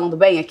 90, falando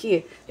bem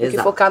aqui, do que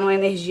focar numa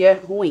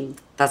energia ruim.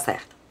 Tá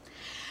certo.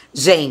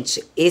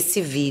 Gente,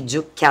 esse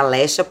vídeo que a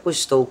Lexa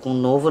postou com o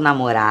novo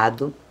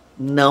namorado,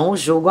 não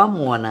julgo a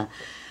Mona,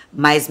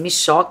 mas me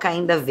choca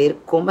ainda ver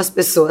como as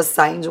pessoas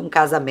saem de um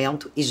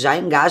casamento e já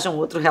engajam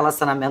outro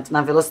relacionamento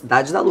na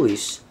velocidade da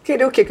luz.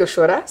 Queria o quê? Que eu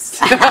chorasse?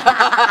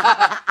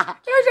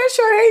 Eu já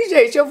chorei,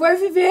 gente. Eu vou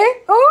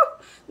viver.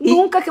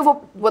 Nunca que eu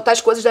vou botar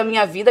as coisas da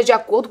minha vida de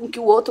acordo com o que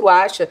o outro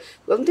acha.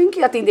 Eu não tenho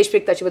que atender a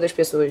expectativa das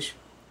pessoas.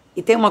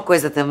 E tem uma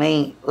coisa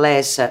também,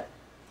 Lexa,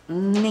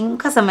 nenhum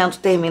casamento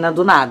termina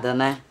do nada,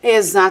 né?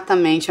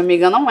 Exatamente,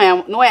 amiga.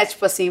 Não é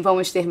tipo assim,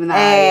 vamos terminar.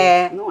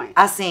 Não é.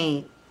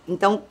 Assim,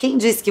 então quem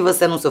disse que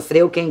você não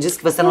sofreu, quem disse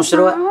que você não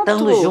chorou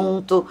estando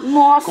junto,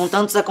 com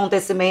tantos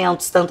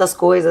acontecimentos, tantas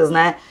coisas,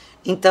 né?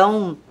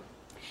 Então...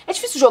 É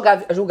difícil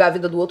julgar a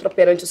vida do outro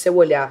perante o seu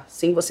olhar,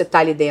 sem você estar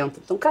ali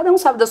dentro. Então, cada um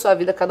sabe da sua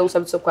vida, cada um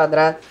sabe do seu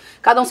quadrado,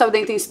 cada um sabe da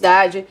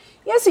intensidade.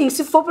 E assim,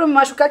 se for pra me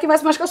machucar, quem vai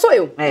se machucar sou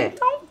eu.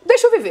 Então,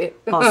 deixa eu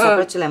viver. Ó, só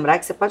pra te lembrar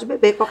que você pode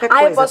beber qualquer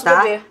coisa, eu posso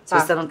beber. Se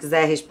você não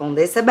quiser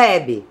responder, você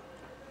bebe.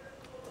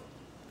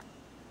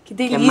 Que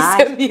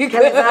delícia, amiga. Quer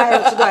levar?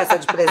 Eu te dou essa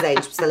de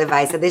presente pra você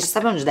levar. E você deixa,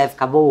 sabe onde deve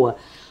ficar boa?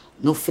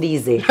 No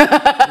freezer,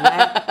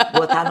 né?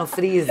 Botar no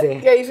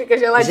freezer. E aí fica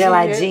geladinha.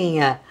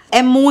 Geladinha.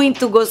 É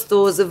muito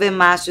gostoso ver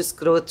macho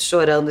escroto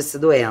chorando e se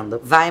doendo.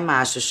 Vai,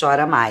 macho,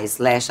 chora mais.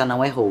 Lexa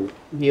não errou.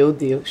 Meu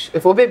Deus.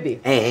 Eu vou beber.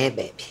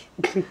 Bebe.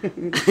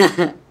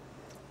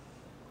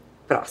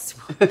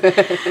 Próximo.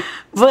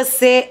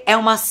 Você é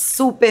uma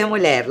super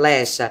mulher,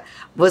 Lexa.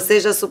 Você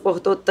já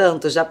suportou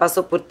tanto, já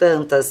passou por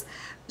tantas,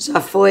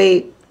 já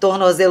foi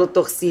tornozelo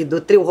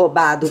torcido, trio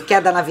roubado,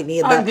 queda na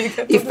avenida,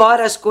 Amiga, e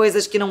fora as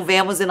coisas que não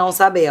vemos e não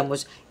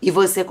sabemos. E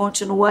você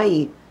continua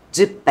aí,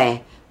 de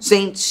pé,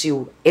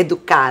 gentil,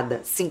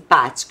 educada,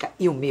 simpática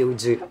e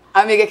humilde.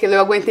 Amiga, aquilo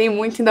eu aguentei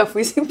muito e ainda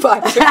fui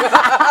simpática.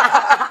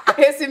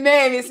 Esse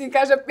meme se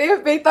encaixa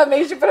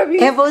perfeitamente pra mim.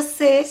 É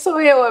você.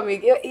 Sou eu,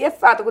 amiga. E é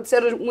fato,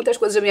 aconteceram muitas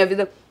coisas na minha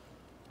vida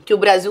que o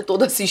Brasil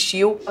todo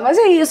assistiu. Mas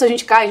é isso, a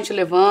gente cai, a gente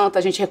levanta,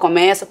 a gente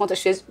recomeça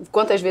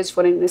quantas vezes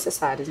forem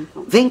necessárias.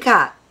 Então. Vem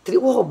cá,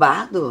 trio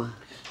roubado?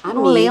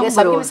 Não lembro.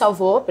 Sabe quem me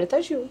salvou? Preta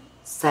Gil.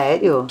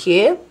 Sério? O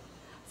quê?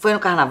 Foi no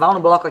carnaval, no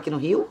bloco aqui no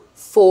Rio?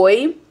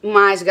 Foi,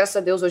 mas graças a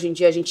Deus hoje em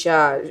dia a gente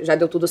já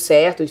deu tudo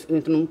certo,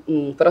 entrou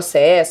num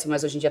processo,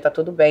 mas hoje em dia tá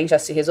tudo bem, já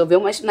se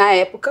resolveu. Mas na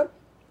época,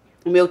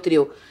 o meu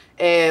trio,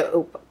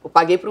 eu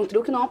paguei por um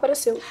trio que não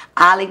apareceu.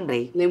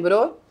 Lembrei.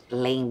 Lembrou?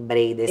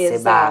 Lembrei desse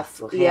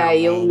Exato. bafo, E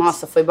aí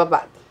nossa, foi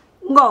babado.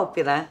 Um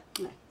golpe, né?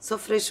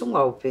 Sofreste um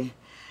golpe.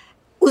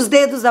 Os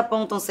dedos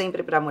apontam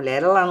sempre pra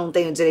mulher. Ela não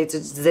tem o direito de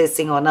dizer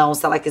sim ou não.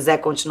 Se ela quiser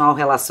continuar o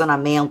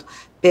relacionamento,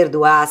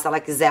 perdoar. Se ela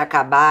quiser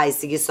acabar e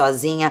seguir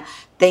sozinha,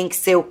 tem que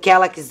ser o que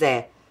ela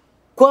quiser.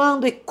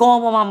 Quando e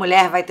como uma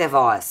mulher vai ter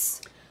voz?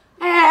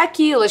 É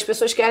aquilo, as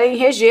pessoas querem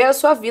reger a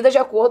sua vida de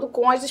acordo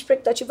com as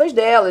expectativas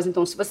delas.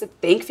 Então, se você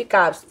tem que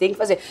ficar, você tem que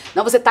fazer.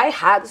 Não, você tá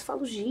errado. Você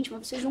fala, gente,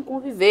 mas vocês não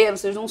conviveram,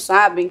 vocês não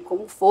sabem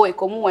como foi,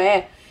 como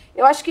é.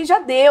 Eu acho que já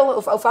deu,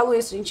 eu falo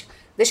isso, gente.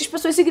 Deixa as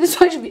pessoas seguirem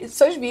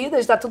suas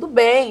vidas, tá tudo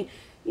bem.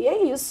 E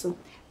é isso.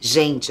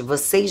 Gente,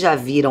 vocês já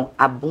viram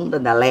a bunda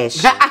da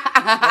Lexa?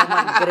 É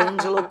uma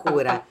grande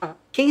loucura.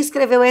 Quem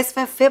escreveu esse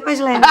foi a Fernanda Paes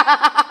Leme.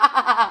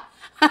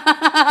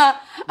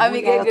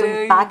 Amiga, é eu tô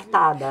grande.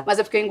 impactada. Mas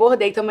é porque eu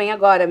engordei também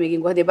agora, amiga.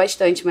 Engordei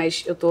bastante,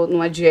 mas eu tô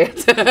numa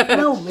dieta.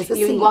 Não, mas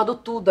assim... E eu engordo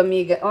tudo,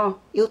 amiga. Ó,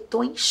 eu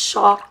tô em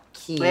choque.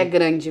 é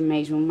grande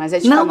mesmo, mas é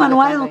de Não, família mas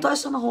não é, eu também. não tô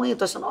achando ruim, eu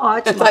tô achando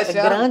ótimo. Tá É achando?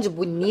 grande,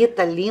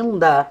 bonita,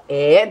 linda.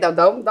 É,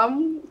 dá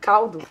um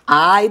caldo.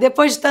 Ah, e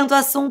depois de tanto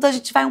assunto, a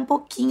gente vai um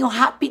pouquinho,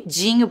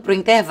 rapidinho pro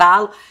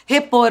intervalo,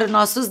 repor os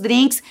nossos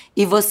drinks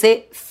e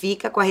você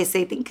fica com a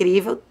receita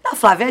incrível da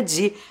Flávia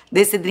Di,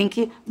 desse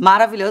drink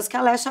maravilhoso que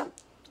a Lexa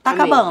tá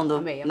Amei, acabando,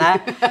 amei.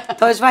 né?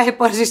 Então a gente vai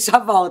repor, a gente já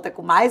volta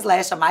com mais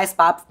Lexa, mais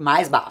papo,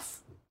 mais bafo.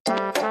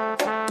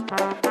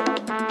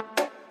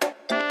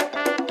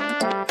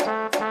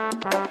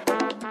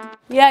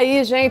 E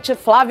aí, gente,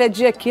 Flávia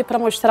Di aqui para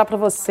mostrar para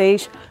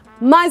vocês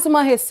mais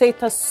uma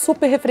receita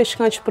super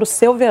refrescante para o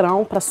seu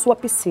verão, para sua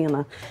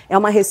piscina. É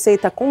uma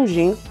receita com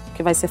gin,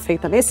 que vai ser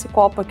feita nesse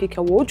copo aqui, que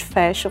é o Old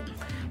Fashion.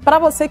 Para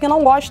você que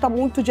não gosta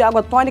muito de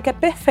água tônica, é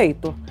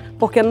perfeito,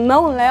 porque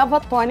não leva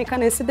tônica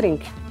nesse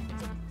drink.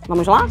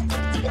 Vamos lá?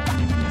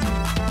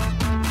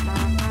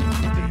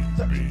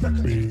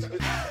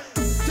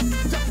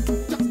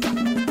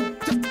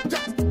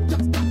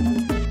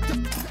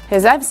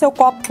 Reserve seu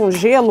copo com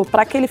gelo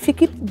para que ele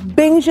fique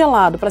bem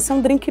gelado, para ser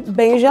um drink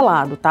bem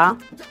gelado, tá?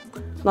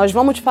 Nós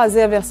vamos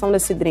fazer a versão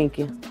desse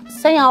drink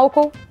sem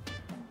álcool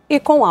e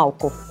com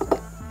álcool.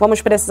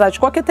 Vamos precisar de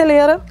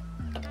coqueteleira,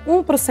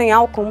 um pro sem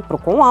álcool, um pro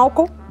com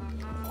álcool,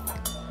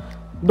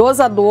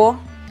 dosador,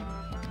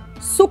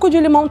 suco de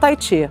limão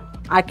Tahiti.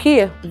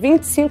 Aqui,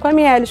 25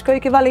 ml, que é o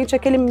equivalente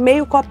àquele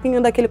meio copinho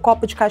daquele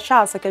copo de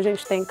cachaça que a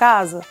gente tem em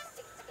casa.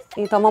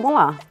 Então vamos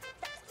lá.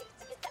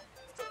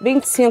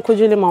 25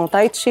 de limão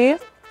Tahiti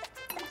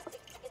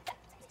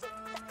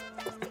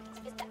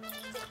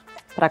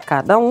para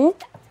cada um.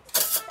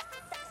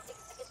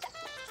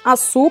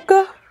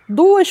 Açúcar,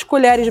 2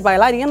 colheres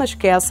bailarinas,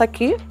 que é essa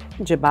aqui,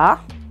 de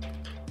bar,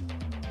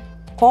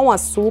 com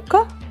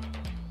açúcar.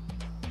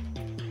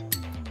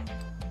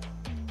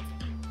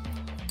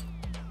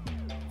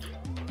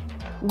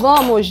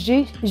 Vamos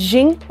de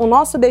gin, o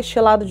nosso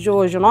destilado de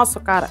hoje, o nosso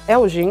cara é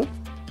o gin.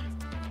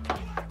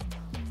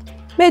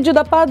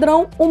 Medida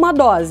padrão, 1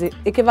 dose,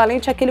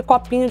 equivalente àquele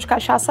copinho de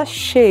cachaça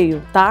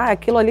cheio, tá?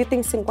 Aquilo ali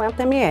tem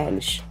 50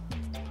 ml,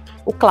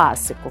 o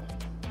clássico.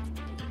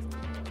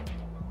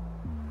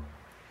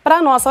 Para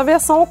nossa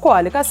versão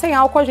alcoólica, sem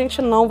álcool a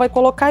gente não vai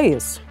colocar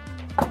isso.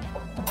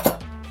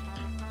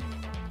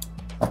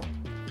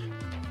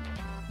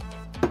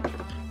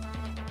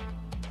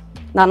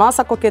 Na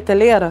nossa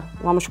coqueteleira,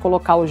 vamos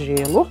colocar o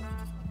gelo.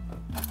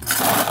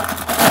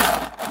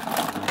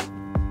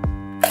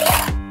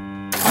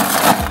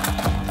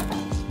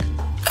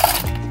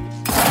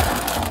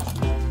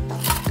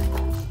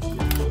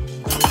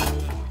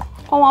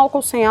 Com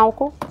álcool, sem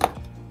álcool.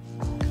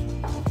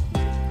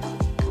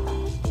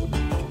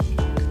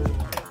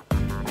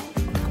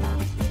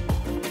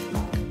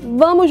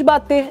 Vamos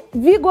bater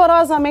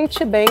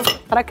vigorosamente bem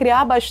para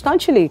criar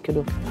bastante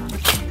líquido.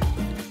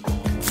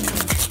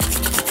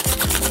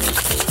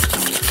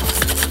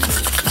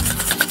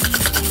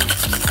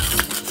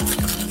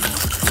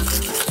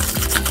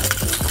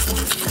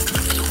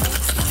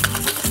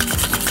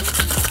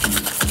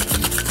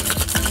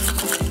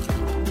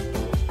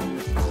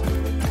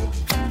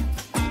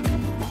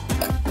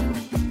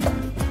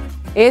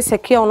 Esse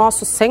aqui é o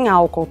nosso sem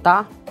álcool,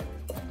 tá?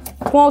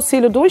 Com o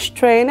auxílio do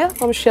strainer,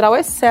 vamos tirar o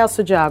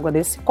excesso de água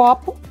desse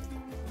copo.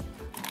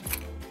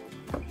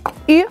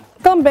 E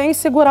também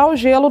segurar o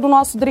gelo do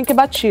nosso drink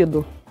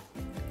batido.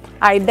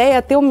 A ideia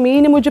é ter o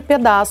mínimo de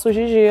pedaços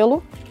de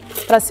gelo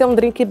para ser um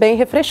drink bem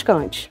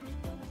refrescante.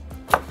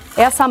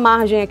 Essa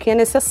margem aqui é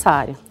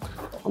necessária.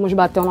 Vamos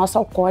bater o nosso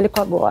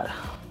alcoólico agora.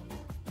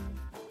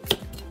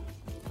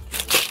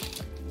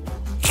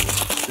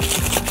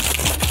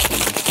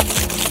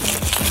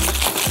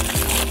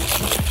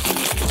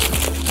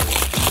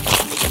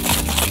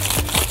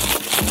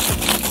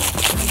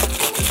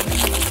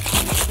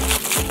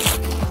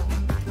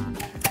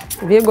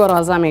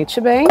 Vigorosamente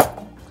bem.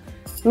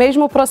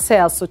 Mesmo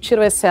processo,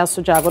 tira o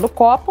excesso de água do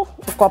copo.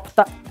 O copo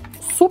está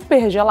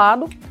super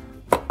gelado.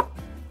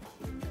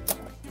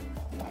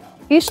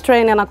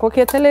 Strainer na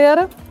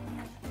coqueteleira.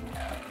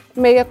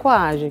 Meia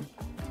coagem.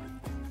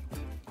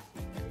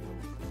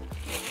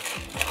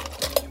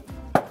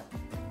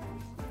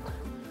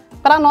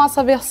 Para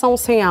nossa versão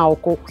sem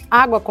álcool,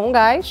 água com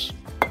gás.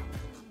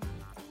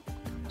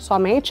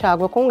 Somente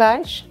água com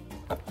gás.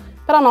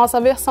 Para nossa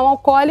versão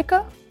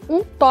alcoólica,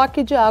 um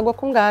toque de água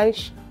com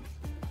gás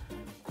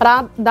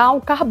para dar um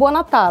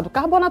carbonatado.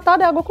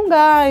 Carbonatado é água com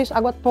gás,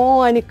 água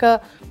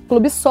tônica,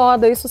 clube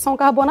soda, isso são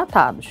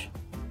carbonatados.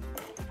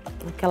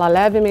 Aquela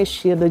leve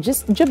mexida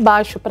de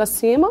baixo para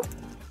cima,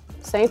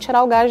 sem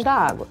tirar o gás da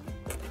água.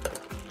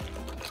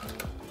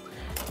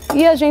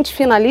 E a gente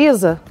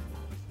finaliza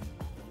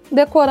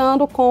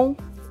decorando com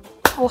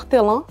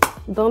hortelã,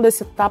 dando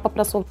esse tapa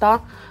para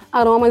soltar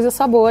aromas e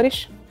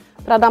sabores,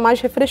 para dar mais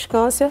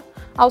refrescância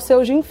ao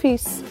seu gin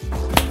fizz.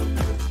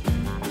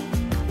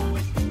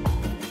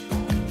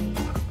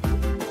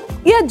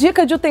 E a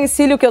dica de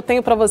utensílio que eu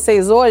tenho para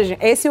vocês hoje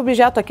é esse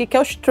objeto aqui, que é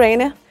o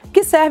strainer,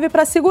 que serve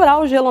para segurar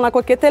o gelo na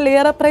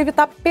coqueteleira para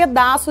evitar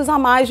pedaços a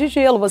mais de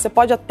gelo. Você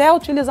pode até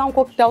utilizar um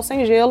coquetel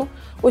sem gelo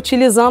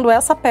utilizando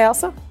essa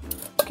peça,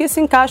 que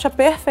se encaixa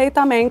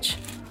perfeitamente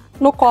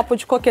no copo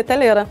de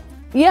coqueteleira.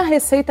 E a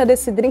receita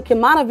desse drink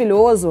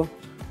maravilhoso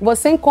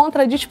você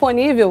encontra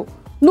disponível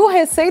no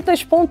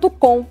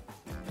receitas.com.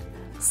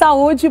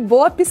 Saúde,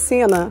 boa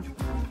piscina!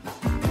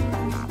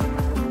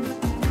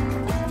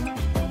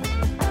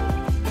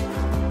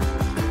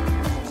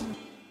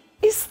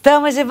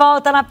 Estamos de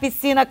volta na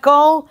piscina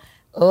com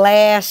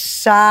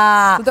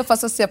Lexa. Tudo eu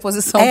faço assim, a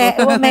posição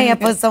eu amei a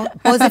posição,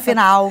 pose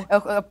final.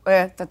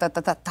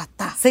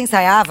 Tá. Você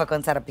ensaiava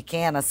quando você era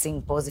pequena,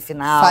 assim, pose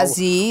final?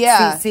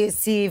 Fazia.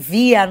 Se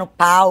via no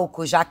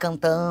palco já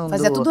cantando?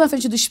 Fazia tudo na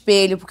frente do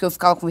espelho, porque eu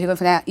ficava com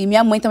vergonha. E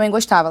minha mãe também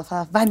gostava. Ela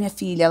falava, vai minha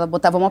filha. Ela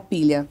botava uma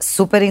pilha.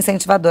 Super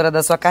incentivadora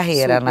da sua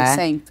carreira, Super, né?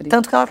 sempre.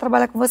 Tanto que ela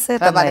trabalha com você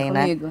Trabalha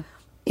também, comigo. né?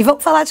 E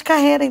vamos falar de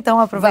carreira, então,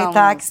 aproveitar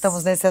Vamos. que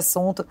estamos nesse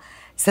assunto.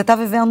 Você tá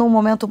vivendo um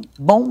momento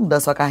bom da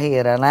sua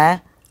carreira,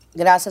 né?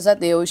 Graças a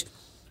Deus.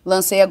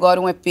 Lancei agora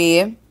um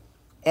EP,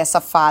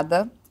 Essa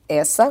Fada.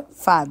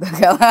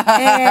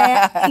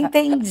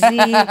 Entendi.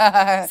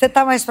 Você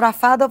tá mais pra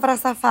fada ou pra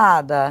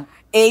safada?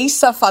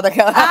 Ex-safada.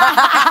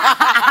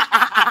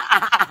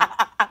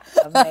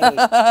 Amei.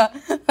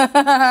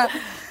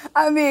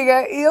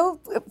 Amiga,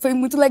 foi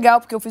muito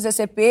legal, porque eu fiz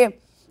esse EP,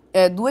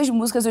 2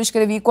 músicas eu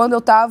escrevi quando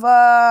eu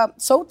tava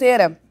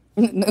solteira.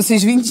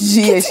 Nesses 20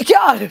 dias. Que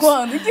horas?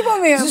 Quando? Em que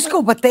momento?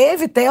 Desculpa,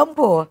 teve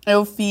tempo?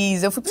 Eu fui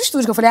pro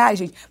estúdio, que eu falei,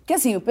 gente, porque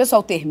assim, o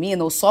pessoal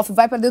termina ou sofre,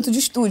 vai pra dentro de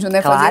estúdio,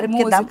 né? Claro, fazer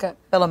porque música. dá,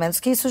 pelo menos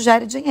que isso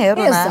gere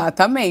dinheiro, né?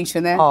 Exatamente,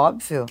 né?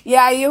 Óbvio. E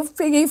aí eu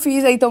peguei e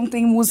fiz, aí, então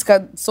tem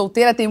música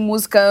solteira, tem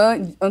música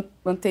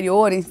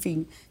anterior,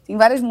 enfim. Tem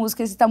várias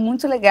músicas e tá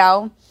muito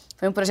legal.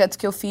 Foi um projeto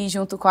que eu fiz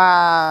junto com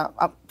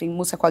tem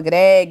música com a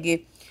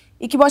Greg.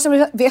 E que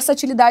mostra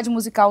versatilidade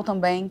musical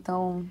também,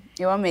 então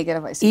eu amei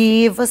gravar isso.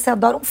 E você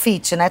adora um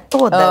feat, né?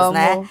 Todas, Amo.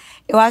 né?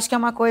 Eu acho que é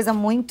uma coisa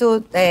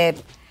muito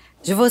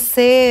de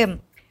você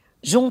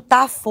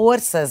juntar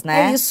forças,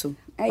 né? É isso,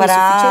 feat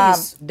pra é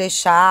isso.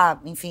 deixar,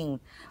 enfim,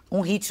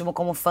 um ritmo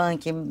como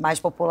funk mais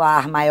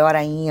popular, maior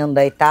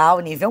ainda e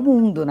tal, nível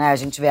mundo, né? A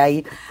gente vê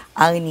aí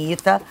a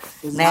Anitta,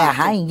 né? A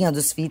rainha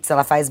dos feats,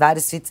 ela faz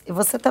vários feats. E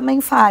você também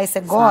faz,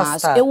 você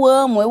gosta? Faço. Eu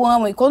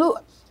amo. E quando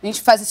a gente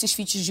faz esses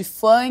feats de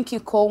funk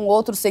com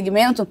outro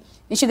segmento,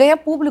 a gente ganha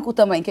público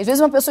também. Que às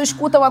vezes uma pessoa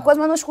escuta uma coisa,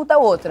 mas não escuta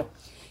outra.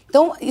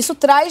 Então, isso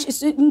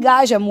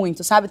engaja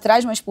muito, sabe?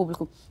 Traz mais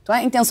público. Então,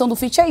 a intenção do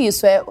feat é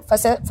isso, é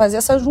fazer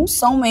essa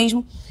junção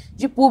mesmo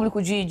de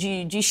público,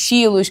 de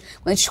estilos.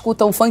 Quando a gente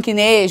escuta um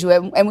funknejo,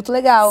 é muito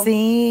legal.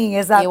 Sim,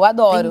 exato. Eu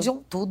adoro. Tem de um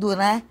tudo,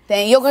 né?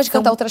 Tem. E eu gosto de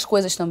cantar outras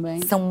coisas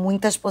também. São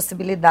muitas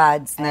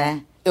possibilidades,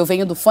 né? Eu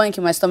venho do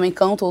funk, mas também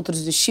canto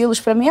outros estilos.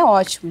 Pra mim é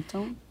ótimo,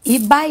 então... E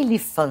baile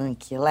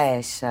funk,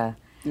 Lexa?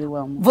 Eu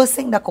amo.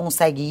 Você ainda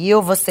consegue ir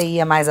ou você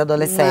ia mais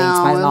adolescente,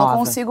 mais eu nova? não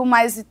consigo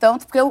mais ir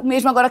tanto, porque eu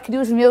mesmo agora crio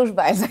os meus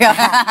bailes. Eu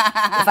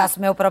faço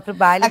meu próprio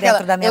baile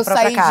dentro da minha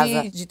própria casa.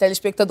 Eu saí de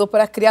telespectador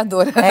para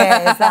criadora.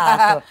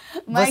 Exato.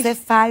 Mas você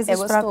faz os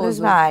gostoso, próprios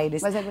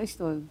bailes. Mas é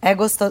gostoso. É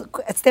gostoso.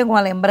 Você tem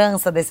alguma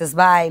lembrança desses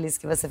bailes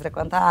que você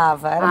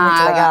frequentava? Era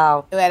muito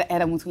legal.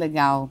 Era muito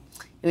legal.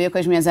 Eu ia com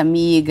as minhas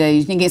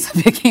amigas, ninguém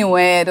sabia quem eu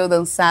era, eu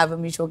dançava,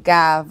 me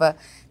jogava.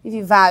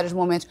 Vivi vários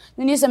momentos.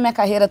 No início da minha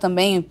carreira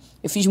também,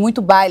 eu fiz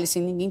muito baile,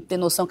 sem ninguém ter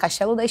noção.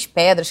 Castelo das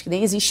Pedras, que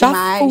nem existe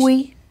mais. Já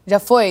fui. Já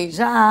foi?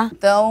 Já.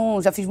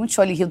 Então, já fiz muito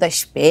show em Rio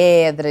das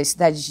Pedras,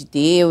 Cidade de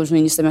Deus, no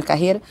início da minha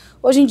carreira.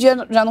 Hoje em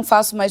dia, já não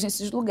faço mais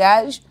nesses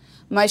lugares,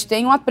 mas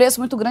tenho um apreço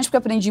muito grande, porque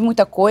aprendi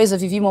muita coisa,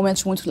 vivi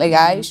momentos muito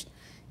legais.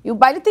 E o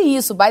baile tem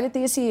isso, o baile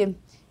tem esse,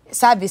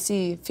 sabe,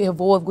 esse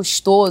fervor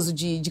gostoso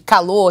de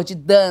calor, de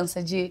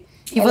dança, de...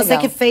 E você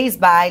que fez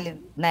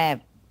baile, né?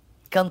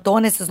 Cantou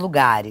nesses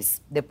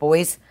lugares.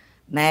 Depois,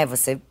 né,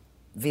 você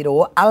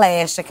virou a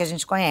Lexa que a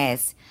gente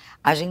conhece.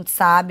 A gente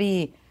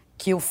sabe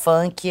que o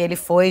funk, ele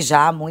foi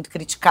já muito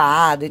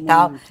criticado e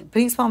tal.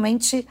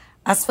 Principalmente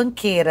as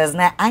funkeiras,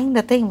 né?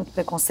 Ainda tem muito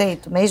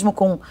preconceito, mesmo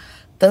com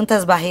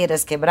tantas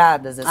barreiras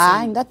quebradas, assim?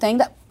 Ainda tem.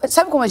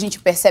 Sabe como a gente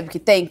percebe que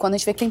tem? Quando a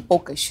gente vê que tem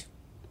poucas.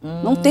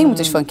 Não tem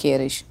muitas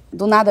funkeiras.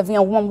 Do nada vem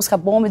alguma música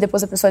bomba e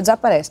depois a pessoa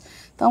desaparece.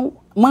 Então,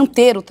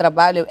 manter o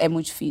trabalho é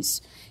muito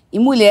difícil. E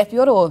mulher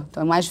piorou,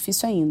 então é mais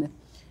difícil ainda.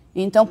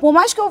 Então, por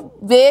mais que eu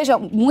veja,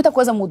 muita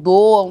coisa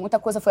mudou, muita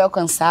coisa foi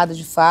alcançada,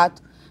 de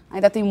fato,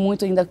 ainda tem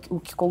muito ainda o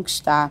que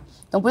conquistar.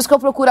 Então, por isso que eu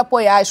procuro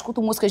apoiar,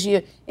 escuto músicas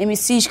de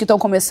MCs que estão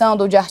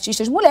começando, ou de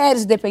artistas,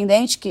 mulheres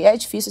independentes, que é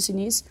difícil esse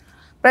início,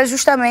 para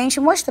justamente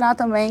mostrar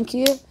também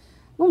que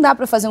não dá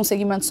para fazer um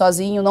segmento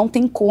sozinho, não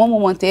tem como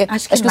manter...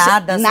 Acho que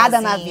nada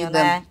sozinho, na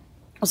vida. Né?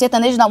 O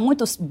sertanejo dá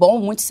muito bom,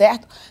 muito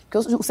certo,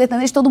 porque o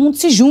sertanejo todo mundo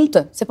se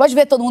junta. Você pode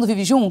ver todo mundo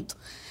vive junto.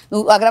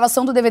 A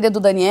gravação do DVD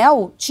do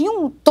Daniel, tinha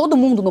todo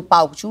mundo no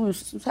palco, tinha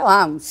uns, sei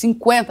lá, uns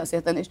 50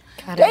 sertanejos.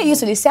 Então é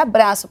isso, eles se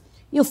abraçam.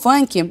 E o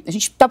funk, a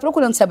gente tá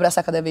procurando se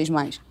abraçar cada vez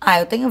mais. Ah,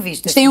 eu tenho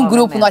visto. A gente tem um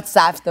grupo no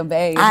WhatsApp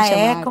também. Ah,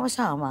 é? Como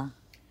chama?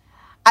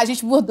 A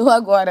gente mudou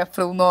agora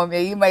para o nome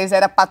aí, mas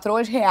era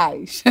Patroas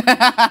Reais.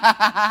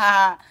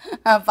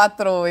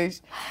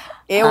 Patroas.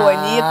 Eu,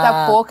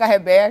 Anitta, Pouca,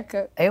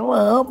 Rebeca. Eu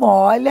amo,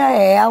 olha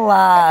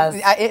ela.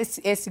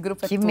 Esse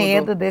grupo é Que tudo.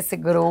 medo desse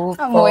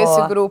grupo. Amor,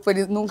 esse grupo,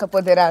 ele nunca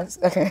poderá...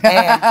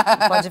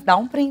 Pode dar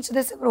um print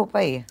desse grupo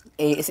aí.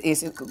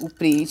 O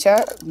print,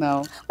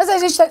 não. Mas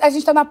a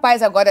gente tá na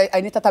paz agora. A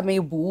Anitta tá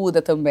meio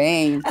Buda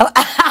também.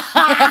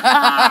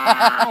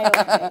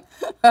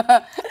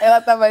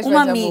 Ela tá mais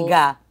Uma de amiga.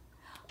 Amor.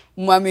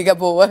 Uma amiga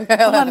boa.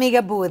 Uma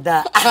amiga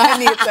Buda. A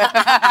Anitta.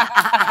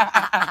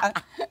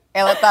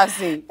 Ela tá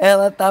assim.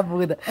 Ela tá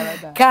Buda.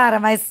 Cara,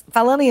 mas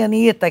falando em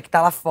Anitta, que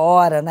tá lá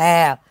fora,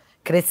 né?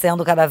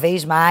 Crescendo cada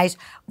vez mais.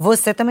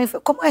 Você também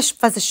foi... Como é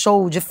fazer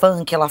show de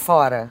funk lá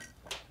fora?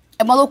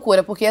 É uma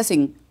loucura, porque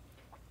assim,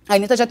 a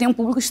Anitta já tem um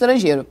público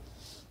estrangeiro.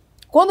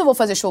 Quando eu vou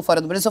fazer show fora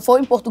do Brasil, se eu for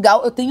em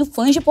Portugal, eu tenho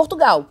fãs de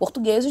Portugal,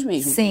 portugueses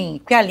mesmo. Sim,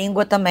 porque a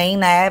língua também,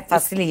 né,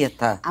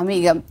 facilita.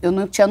 Amiga, eu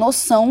não tinha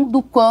noção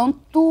do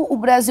quanto o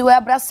Brasil é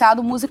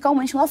abraçado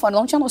musicalmente lá fora. Eu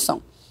não tinha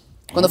noção.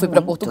 Quando eu fui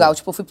pra Portugal,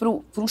 tipo, eu fui pra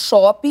um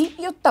shopping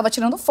e eu tava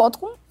tirando foto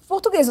com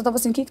português. Eu tava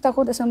assim, o que tá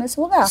acontecendo nesse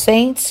lugar?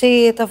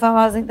 Gente, tô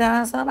famosa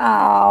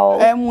internacional.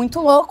 É muito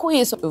louco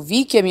isso. Eu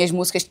vi que as minhas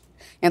músicas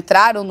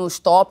entraram nos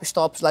tops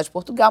lá de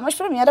Portugal, mas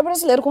pra mim era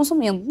brasileiro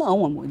consumindo.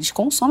 Não, amor, eles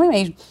consomem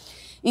mesmo.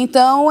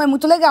 Então, é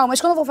muito legal. Mas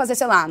quando eu vou fazer,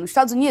 sei lá, nos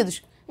Estados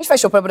Unidos, a gente faz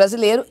show pra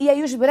brasileiro, e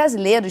aí os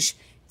brasileiros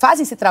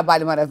fazem esse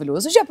trabalho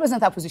maravilhoso de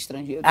apresentar pros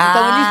estrangeiros.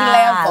 Então, eles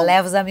levam.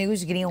 Leva os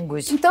amigos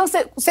gringos. Então,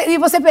 e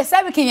você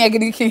percebe quem é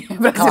gringo e quem é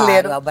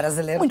brasileiro. Claro, o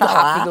brasileiro muito tá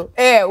rápido.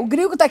 lá. O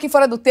gringo tá aqui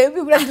fora do tempo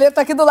e o brasileiro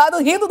tá aqui do lado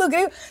rindo do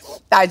gringo.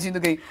 Tadinho do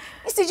gringo.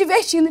 E se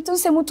divertindo. Então,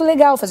 isso é muito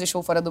legal fazer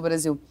show fora do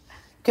Brasil.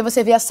 Porque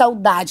você vê a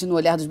saudade no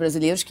olhar dos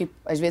brasileiros, que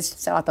às vezes,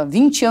 sei lá, tá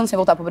 20 anos sem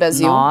voltar pro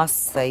Brasil.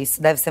 Nossa,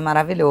 isso deve ser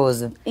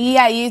maravilhoso. E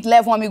aí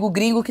leva um amigo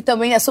gringo que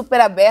também é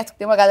super aberto, que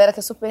tem uma galera que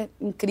é super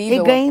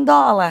incrível. E ganha em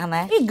dólar,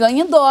 né? E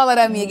ganha em dólar,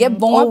 amiga. É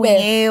bom Ou aberto.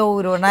 em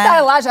euro, né?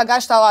 Tá lá, já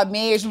gasta lá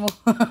mesmo.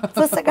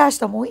 Você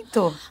gasta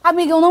muito?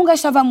 Amiga, eu não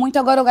gastava muito,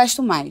 agora eu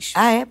gasto mais.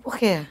 Ah, é? Por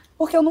quê?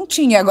 Porque eu não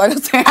tinha, agora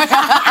eu tenho.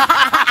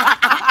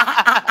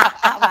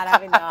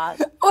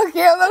 Maravilhosa. Porque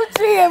eu não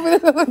tinha.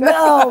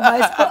 Não,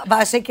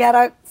 mas achei que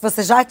era...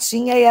 Você já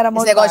tinha e era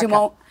mão Esse de negócio vaca. de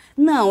mão...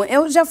 Não,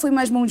 eu já fui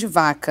mais mão de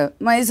vaca.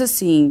 Mas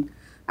assim,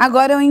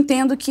 agora eu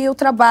entendo que eu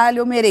trabalho,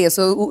 eu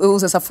mereço. Eu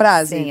uso essa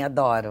frase? Sim,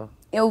 adoro.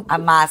 Eu A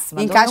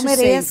máxima. encaixo Eu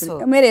mereço.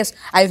 sempre. Eu mereço.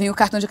 Aí vem o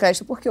cartão de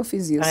crédito, por que eu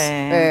fiz isso?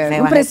 Vem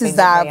não um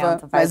precisava,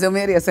 arrependimento, mas eu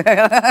mereço.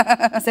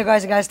 Você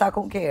gosta de gastar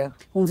com o quê?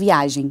 Com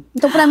viagem.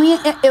 Então, pra mim,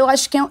 eu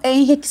acho que é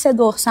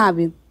enriquecedor,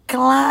 sabe?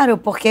 Claro,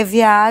 porque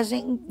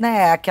viagem,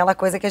 né, é aquela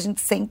coisa que a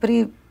gente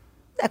sempre...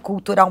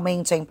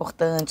 culturalmente é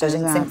importante, a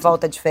gente Exato. sempre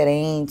volta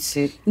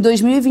diferente. Em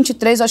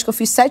 2023, eu acho que eu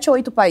fiz 7 ou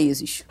 8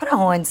 países. Pra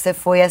onde você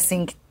foi,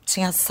 assim, que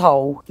tinha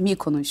sol?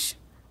 Mykonos.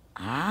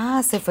 Ah,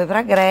 você foi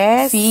pra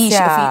Grécia.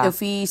 Eu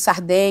fiz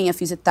Sardenha,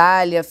 fiz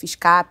Itália, fiz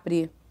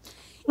Capri.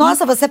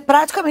 Nossa, você é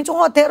praticamente um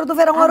roteiro do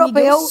verão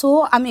Amiga,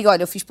 europeu. Amiga,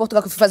 olha, eu fiz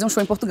Portugal, eu fui fazer um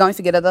show em Portugal, em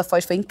Figueira da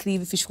Foz, foi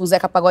incrível. Fiz com o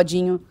Zeca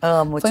Pagodinho.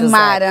 Amo, foi tio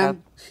mara. Zeca.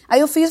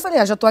 Aí eu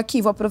falei, já tô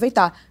aqui, vou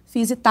aproveitar.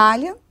 Fiz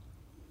Itália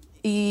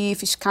e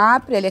fiz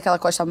Capri, ali aquela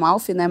Costa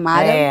Amalfi, né,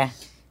 Mara. É.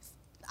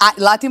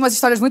 Lá tem umas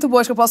histórias muito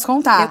boas que eu posso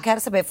contar. Eu quero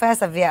saber, foi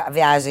essa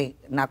viagem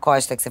na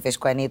costa que você fez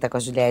com a Anitta, com a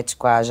Juliette,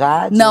 com a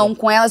Jade? Não,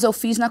 com elas eu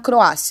fiz na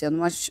Croácia,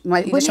 numa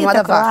ilha Bonita chamada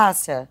a Var.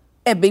 Croácia?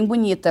 É bem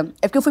bonita.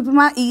 É porque eu fui pra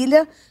uma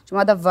ilha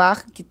chamada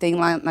Var, que tem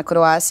lá na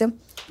Croácia.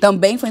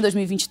 Também foi em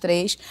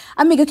 2023.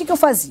 Amiga, o que eu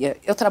fazia?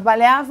 Eu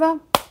trabalhava,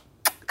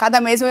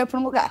 cada mês eu ia pra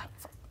um lugar.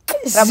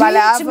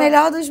 Trabalhava. Gente,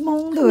 melhor dos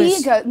mundos.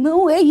 Amiga,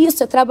 não é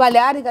isso, é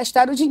trabalhar e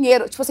gastar o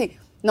dinheiro. Tipo assim,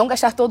 não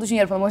gastar todo o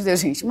dinheiro, pelo amor de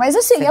Deus, gente. Mas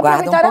assim, Você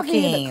aproveitar guarda um a vida.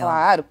 pouquinho.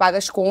 Claro, paga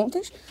as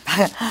contas.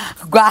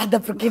 Guarda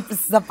pro que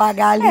precisa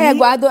pagar ali.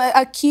 Guardo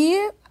aqui.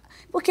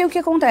 Porque o que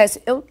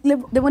acontece? Eu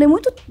demorei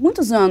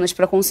muitos anos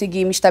pra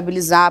conseguir me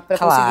estabilizar, pra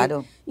Claro.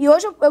 conseguir... E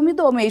hoje eu me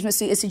dou mesmo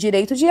esse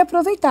direito de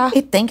aproveitar.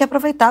 E tem que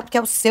aproveitar, porque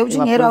é o seu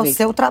dinheiro, é o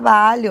seu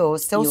trabalho, o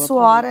seu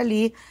suor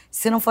ali.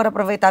 Se não for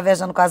aproveitar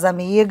viajando com as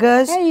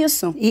amigas... É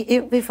isso.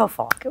 E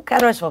fofoca. Eu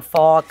quero as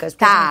fofocas,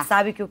 porque a gente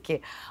sabe que o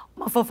quê?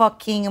 Uma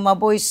fofoquinha, uma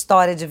boa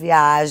história de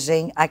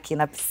viagem aqui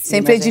na piscina.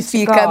 Sempre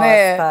edifica,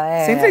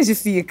 né? É. Sempre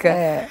edifica.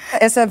 É.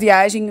 Essa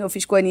viagem eu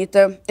fiz com a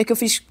Anitta... É que eu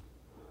fiz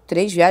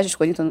 3 viagens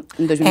com a Anitta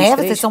em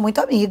 2023. Vocês são muito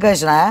amigas,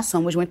 né?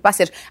 Somos muito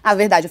parceiros. A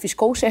verdade, eu fiz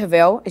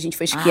Courchevel, a gente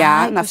foi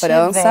esquiar na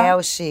França.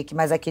 Courchevel, chique,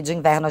 mas aqui de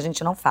inverno a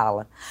gente não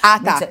fala. Ah,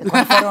 tá.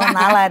 Quando foram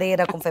na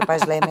lareira com Fernanda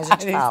Paes Leme, a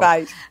gente fala.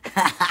 Faz.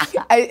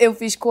 Aí eu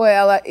fiz com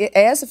ela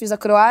essa, fiz a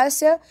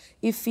Croácia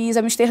e fiz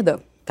Amsterdã.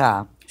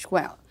 Tá. Fiz com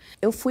ela.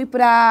 Eu fui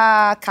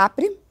pra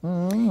Capri,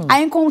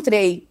 aí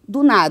encontrei,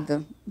 do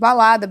nada,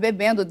 balada,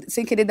 bebendo,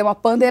 sem querer, dei uma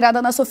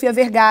pandeirada na Sofia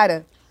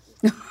Vergara.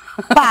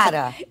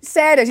 Para!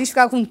 Sério, a gente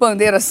ficava com um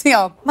pandeiro assim,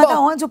 ó. Mas Pô, da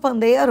onde o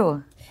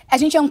pandeiro? a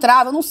gente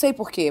entrava, eu não sei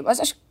porquê, mas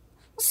acho,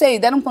 não sei,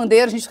 deram um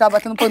pandeiro, a gente ficava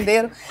batendo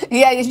pandeiro.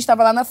 E aí a gente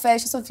tava lá na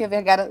festa, Sofia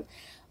Vergara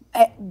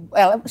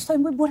Estou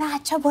muito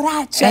buracha.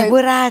 É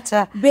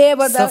buracha.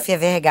 Bêbada. Sofia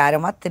Vergara é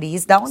uma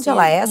atriz. Da onde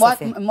ela é,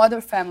 Sofia?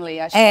 Mother Family,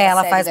 acho que é a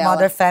ela série faz dela.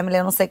 Mother Family,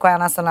 eu não sei qual é a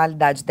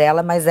nacionalidade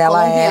dela, mas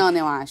ela Colombiana,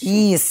 eu acho.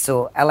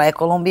 Isso, ela é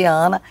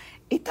colombiana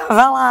e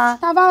tava lá.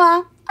 Tava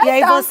lá. E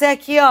aí você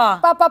aqui, ó.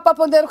 Papapá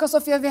pandeiro com a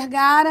Sofia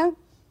Vergara.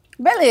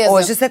 Beleza.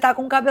 Hoje você tá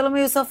com o cabelo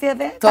meio Sofia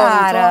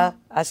Vergara.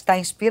 Acho que tá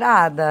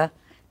inspirada.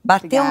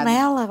 Bateu Obrigada.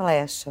 nela,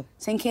 Lexa?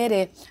 Sem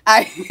querer.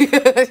 Aí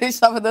a gente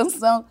tava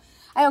dançando.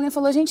 Aí alguém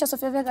falou, gente, a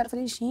Sofia Vergara. Eu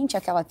falei, gente,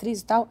 aquela atriz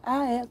e tal.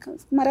 Ah, é,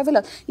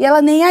 maravilhosa. E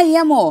ela nem aí,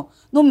 amor.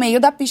 No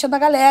meio da pista da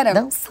galera.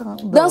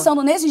 Dançando.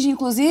 Dançando. Nesse dia,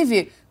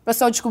 inclusive, o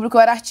pessoal descobriu que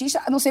eu era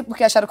artista. Não sei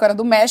porque acharam que eu era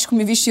do México.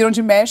 Me vestiram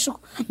de México.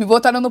 Me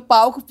botaram no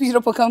palco,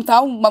 pediram pra eu cantar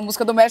uma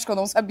música do México. Eu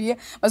não sabia.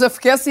 Mas eu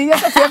fiquei assim, e a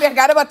Sofia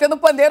Vergara batendo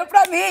pandeiro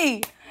pra mim.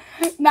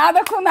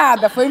 Nada com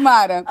nada. Foi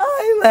mara.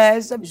 Ai,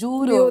 Lexa.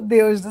 Juro. Meu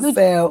Deus do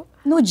céu.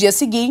 No dia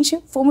seguinte,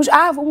 vamos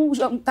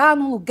jantar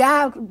num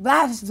lugar,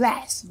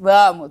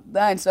 vamos,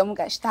 Dani, vamos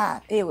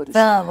gastar euros.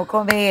 Vamos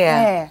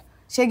comer.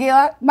 Cheguei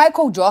lá,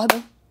 Michael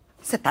Jordan,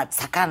 Você tá de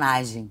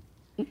sacanagem.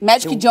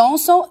 Magic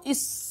Johnson e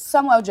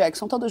Samuel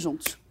Jackson, todos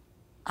juntos.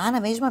 Ah,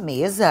 na mesma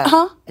mesa?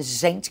 Aham.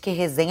 Gente, que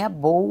resenha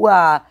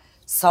boa.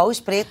 Só os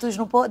pretos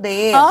no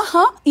poder.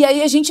 E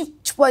aí a gente,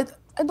 tipo, aí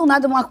do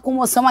nada uma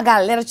comoção, uma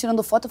galera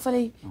tirando foto. Eu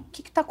falei, o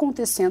que tá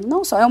acontecendo?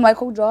 Não, só é o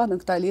Michael Jordan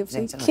que tá ali. Eu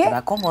falei, Gente, quê? não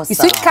tá comoção.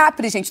 Isso em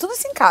Capri, gente, tudo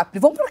isso em Capri.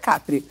 Vamos pro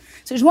Capri.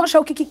 Vocês vão achar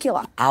o que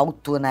lá.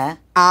 Alto, né?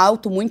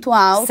 Alto, muito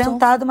alto.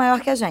 Sentado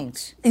maior que a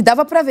gente. E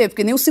dava pra ver,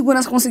 porque nem o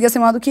segurança conseguia ser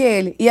maior do que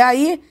ele. E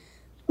aí,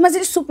 mas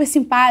ele super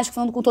simpático,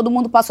 falando com todo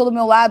mundo, passou do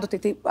meu lado,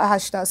 tentei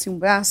arrastar assim um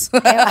braço.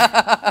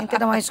 Tentei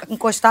dar uma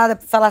encostada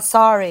pra falar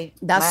sorry.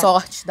 Dá Né?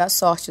 sorte.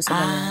 Essa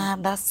galera. Ah,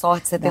 dá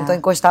sorte. Você tentou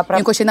encostar pra...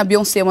 Eu encostei na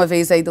Beyoncé uma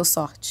vez, aí deu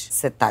sorte.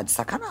 Você tá de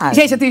sacanagem.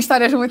 Gente, eu tenho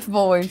histórias muito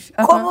boas.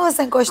 Como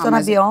você encostou na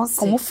mas Beyoncé?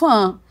 Como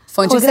fã.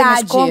 Fã de Mas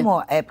grade.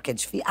 como? É porque é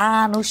difícil.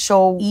 Ah, no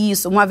show.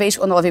 Isso. Uma vez,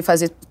 quando ela veio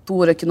fazer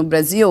tour aqui no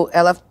Brasil,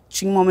 ela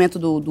tinha um momento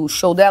do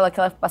show dela que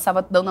ela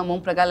passava dando a mão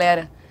pra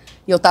galera.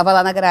 E eu tava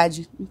lá na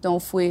grade. Então eu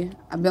fui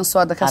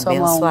abençoada com a sua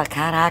mão.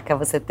 Caraca,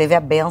 você teve a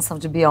bênção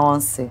de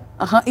Beyoncé.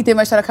 E tem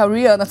uma história com a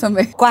Rihanna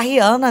também. Com a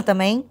Rihanna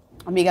também?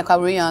 Amiga com a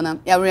Rihanna.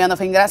 E a Rihanna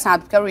foi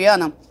engraçado, porque a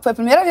Rihanna... Foi a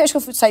primeira vez que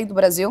eu fui sair do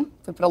Brasil.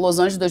 Fui pra Los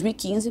Angeles em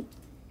 2015.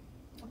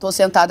 Tô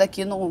sentada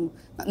aqui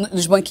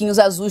nos banquinhos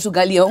azuis do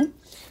Galeão,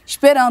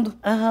 esperando.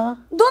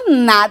 Do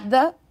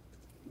nada,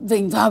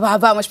 vem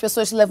umas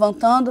pessoas se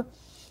levantando.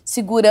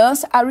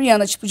 Segurança. A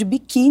Rihanna, tipo, de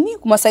biquíni,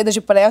 com uma saída de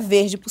praia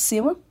verde por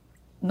cima.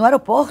 No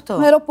aeroporto?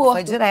 No aeroporto.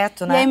 Foi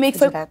direto, né? E aí meio que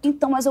foi... direto.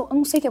 Então, mas eu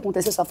não sei o que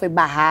aconteceu. Se ela foi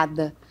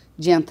barrada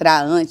de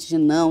entrar antes, de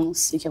não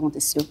sei o que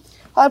aconteceu.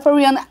 Fala pra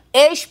Rihanna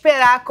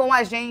esperar com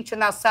a gente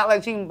na sala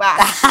de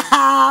embaixo.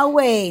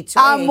 wait.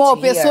 Amor,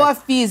 here. pessoa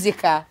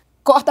física.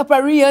 Corta pra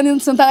Rihanna e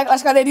sentar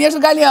naquelas cadeirinhas do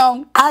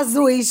Galeão.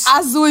 Azuis.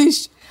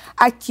 Azuis.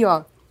 Aqui,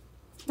 ó.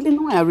 Falei,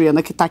 não é a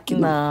Rihanna que tá aqui,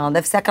 não. Não,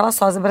 deve ser aquela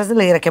sósia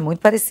brasileira, que é muito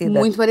parecida.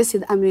 Muito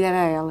parecida. A amiga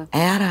era ela.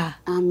 Era?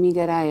 A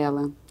amiga era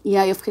ela. E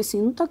aí eu fiquei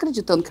assim, não tô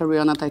acreditando que a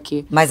Rihanna tá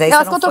aqui. Mas aí ela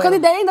você ficou não foi... trocando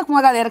ideia ainda com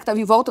uma galera que tava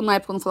em volta. Na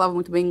época eu não falava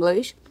muito bem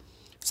inglês.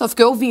 Só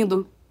fiquei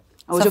ouvindo.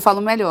 Hoje eu falo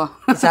melhor.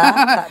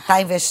 Já?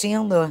 Tá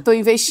investindo? Tô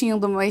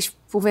investindo, mas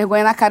por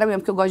vergonha na cara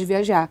mesmo, porque eu gosto de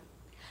viajar.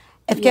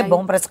 É porque é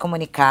bom pra se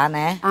comunicar,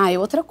 né? Ah, é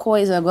outra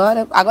coisa.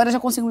 Agora eu já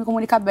consigo me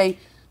comunicar bem.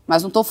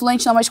 Mas não tô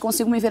fluente não, mas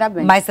consigo me virar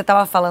bem. Mas você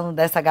tava falando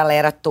dessa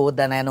galera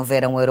toda, né, no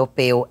verão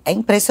europeu. É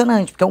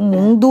impressionante, porque o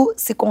mundo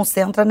se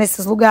concentra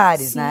nesses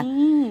lugares, né?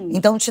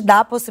 Então te dá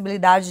a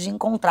possibilidade de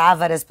encontrar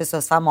várias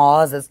pessoas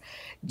famosas,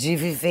 de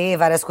viver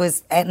várias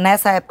coisas.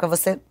 Nessa época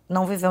você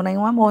não viveu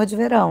nenhum amor de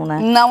verão, né?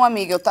 Não,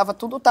 amiga, eu tava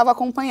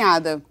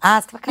acompanhada. Ah,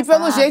 você tava casada, E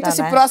pelo jeito,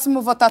 esse né? próximo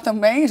eu vou estar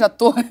também, já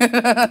tô.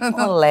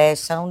 Ô,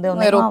 Lexa, não deu No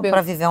nem europeu.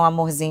 pra viver um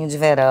amorzinho de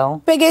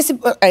verão. Peguei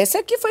esse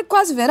aqui foi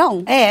quase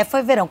verão.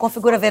 Foi verão.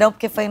 Configura verão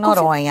porque foi em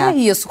Noronha. É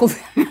isso.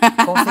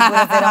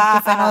 Configura verão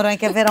porque foi em Noronha,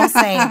 que é verão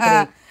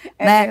sempre.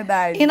 É né?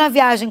 verdade. E na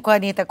viagem com a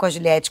Anitta, com a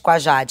Juliette, com a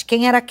Jade,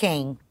 quem era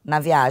quem na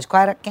viagem?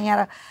 Quem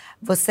era...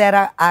 Você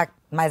era a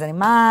mais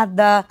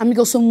animada? Amiga,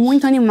 eu sou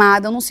muito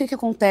animada, eu não sei o que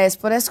acontece.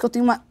 Parece que eu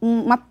tenho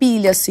uma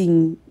pilha,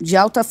 assim, de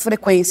alta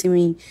frequência em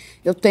mim.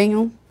 Eu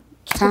tenho,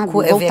 sabe,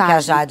 Eu vi que a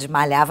voltagem. Jade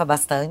malhava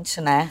bastante,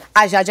 né?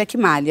 A Jade é que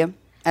malha.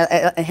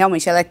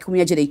 Realmente, ela é que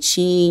comia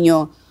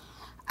direitinho.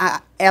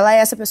 Ela é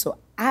essa pessoa.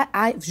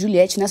 A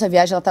Juliette, nessa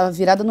viagem, ela tava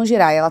virada no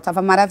girai. Ela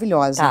tava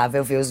maravilhosa. Tava,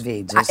 eu vi os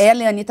vídeos.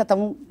 Ela e a Anitta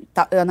estavam...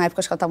 Na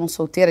época, acho que elas estavam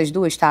solteiras, as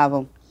duas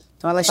estavam.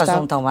 Então, elas Elas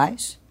não estavam... estão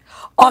mais?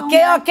 Ok,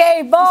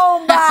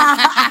 bomba!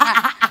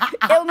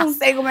 Eu não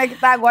sei como é que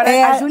tá agora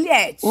a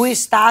Juliette. O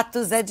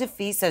status é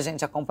difícil a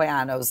gente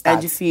acompanhar, né? O status. É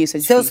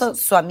difícil. Se eu sou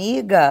sua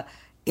amiga,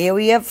 eu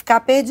ia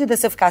ficar perdida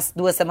se eu ficasse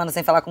 2 semanas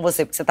sem falar com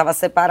você, porque você tava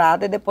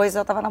separada e depois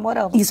eu tava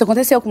namorando. Isso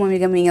aconteceu com uma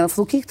amiga minha. Ela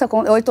falou, o que tá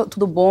acontecendo? Oi,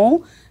 tudo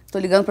bom? Tô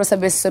ligando pra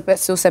saber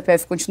se o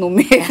CPF continua o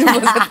mesmo,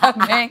 você tá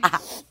bem.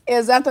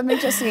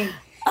 Exatamente assim.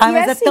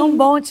 Mas assim, é tão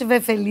bom te ver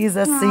feliz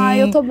assim.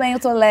 Eu tô bem, eu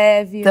tô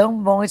leve. Tão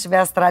bom te ver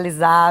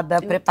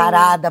astralizada,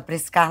 preparada pra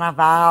esse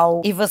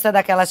carnaval. E você é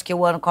daquelas que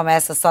o ano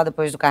começa só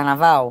depois do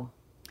carnaval?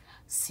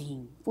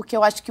 Sim, porque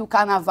eu acho que o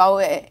carnaval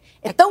é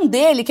tão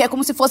dele que é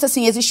como se fosse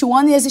assim, existe o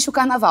ano e existe o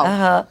carnaval.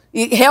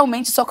 E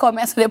realmente só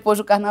começa depois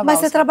do carnaval. Mas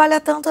você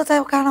trabalha tanto até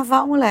o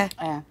carnaval, mulher.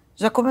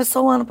 Já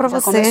começou o ano pra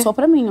você. Já começou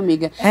pra mim,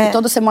 amiga. E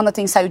toda semana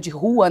tem ensaio de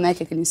rua, né?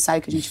 Que é aquele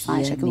ensaio que a gente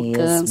faz, aquilo mesmo.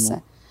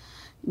 Cansa.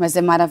 Mas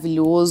é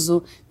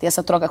maravilhoso ter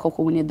essa troca com a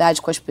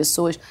comunidade, com as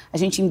pessoas. A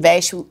gente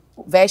veste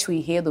o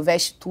enredo,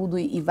 veste tudo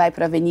e vai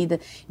pra avenida.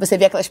 Você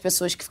vê aquelas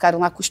pessoas que ficaram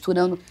lá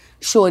costurando,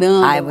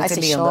 chorando. Ai, muito aí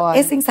lindo. chora.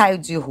 Esse ensaio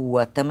de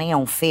rua também é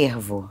um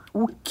fervo?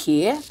 O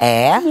quê?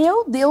 É?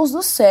 Meu Deus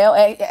do céu.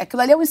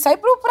 Aquilo ali é um ensaio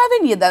pra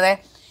avenida, né?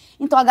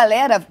 Então a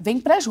galera vem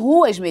pras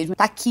ruas mesmo.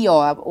 Tá aqui,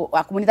 ó.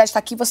 A comunidade tá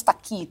aqui, você tá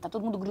aqui. Tá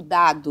todo mundo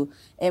grudado.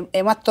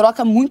 É uma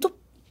troca muito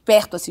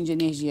perto, assim, de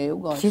energia. Eu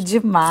gosto. Que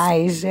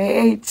demais,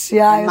 gente.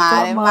 Ai, eu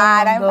tô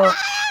amando.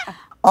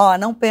 Ó,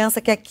 não pensa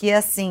que aqui é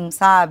assim,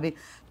 sabe?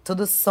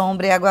 Tudo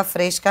sombra e água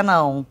fresca,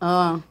 não.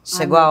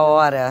 Chegou a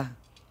hora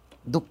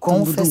do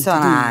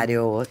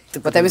confessionário. Vou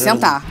até me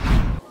sentar.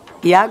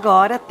 E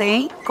agora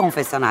tem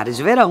Confessionário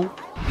de Verão.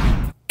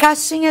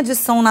 Caixinha de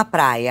som na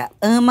praia.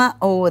 Ama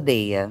ou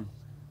odeia?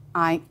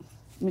 Ai,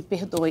 me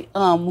perdoe.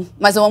 Amo.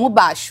 Mas eu amo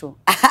baixo.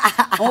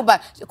 Amo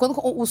baixo. Quando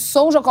o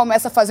som já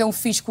começa a fazer um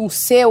feat com o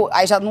seu,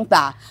 aí já não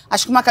dá.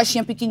 Acho que uma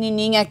caixinha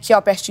pequenininha aqui,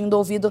 ó, pertinho do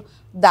ouvido,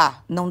 dá.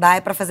 Não dá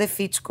é pra fazer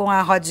feat com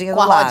a rodinha do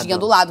lado. Com a rodinha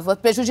do lado. Vou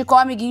prejudicar o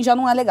amiguinho, já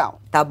não é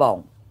legal. Tá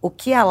bom. O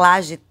que a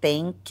laje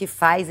tem que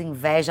faz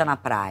inveja na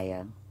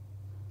praia?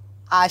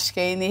 Acho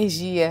que é a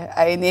energia.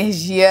 A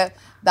energia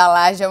da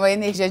laje é uma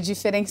energia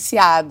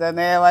diferenciada,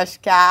 né? Eu acho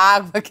que a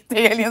água que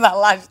tem ali na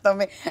laje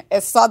também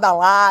é só da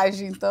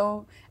laje.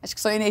 Então, acho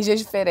que são energias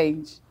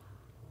diferentes.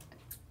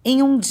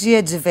 Em um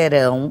dia de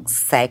verão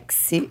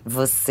sexy,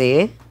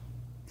 você…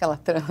 Aquela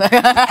trança.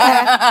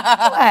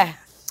 Ué.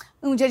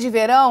 Um dia de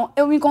verão,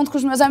 eu me encontro com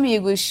os meus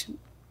amigos.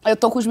 Eu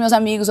tô com os meus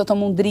amigos, eu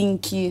tomo um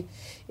drink.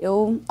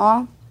 Eu,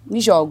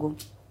 me jogo.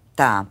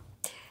 Tá.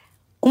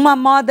 Uma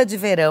moda de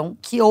verão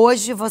que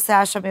hoje você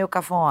acha meio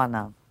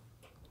cafona?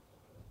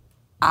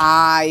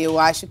 Eu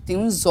acho que tem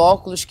uns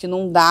óculos que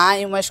não dá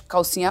e umas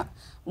calcinhas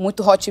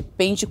muito hot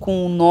paint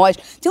com nós.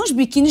 Tem uns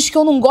biquínis que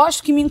eu não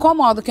gosto, que me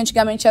incomodam, que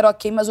antigamente era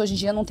ok, mas hoje em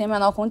dia não tem a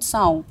menor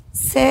condição.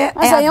 Você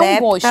mas é aí adepta é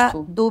um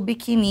gosto. do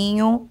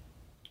biquininho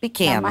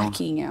pequeno. Da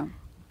marquinha.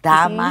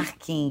 Da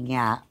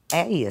marquinha.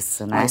 É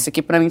isso, né? Esse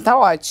aqui pra mim tá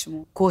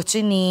ótimo.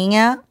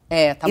 Cortininha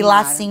tá e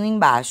lacinho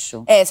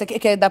embaixo. Esse aqui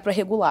que dá pra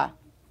regular.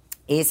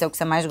 Esse é o que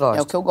você mais gosta?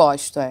 É o que eu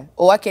gosto,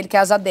 Ou aquele que é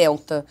asa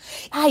delta.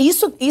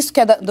 Isso que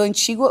é do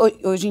antigo,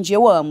 hoje em dia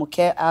eu amo,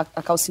 que é a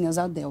calcinha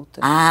asa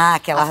delta.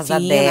 Aquela asa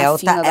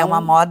delta é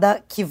uma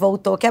moda que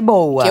voltou, que é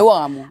boa. Que eu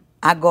amo.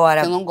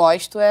 Agora, o que eu não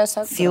gosto é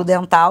essa… fio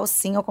dental,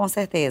 sim ou com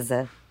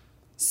certeza?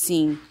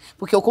 Sim,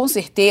 porque o com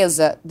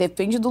certeza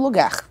depende do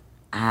lugar.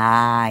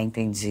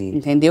 Entendi.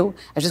 Entendeu?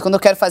 Às vezes quando eu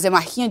quero fazer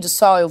marquinha de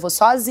sol, eu vou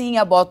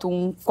sozinha,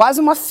 boto quase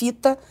uma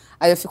fita,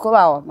 aí eu fico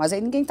lá, ó. Mas aí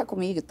ninguém tá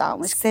comigo e tal.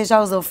 Mas você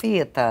já usou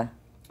fita?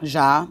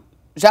 Já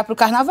pro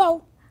carnaval.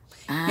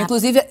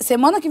 Inclusive,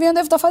 semana que vem eu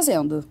devo estar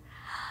fazendo.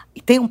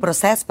 E tem um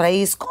processo pra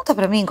isso? Conta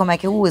pra mim como é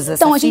que usa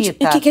essa fita.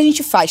 Então, o que a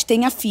gente faz?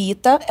 Tem a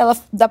fita, ela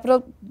dá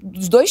para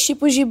os dois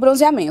tipos de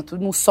bronzeamento.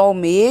 No sol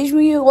mesmo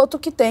e outro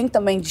que tem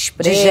também de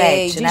spray. De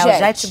jet, né? O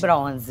jet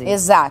bronze.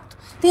 Exato.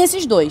 Tem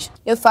esses dois.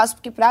 Eu faço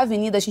porque pra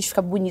avenida a gente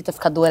fica bonita,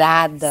 fica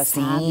dourada,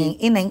 Sim,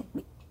 sabe?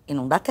 E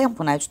não dá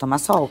tempo, né, de tomar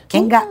sol.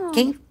 Quem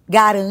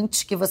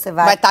garante que você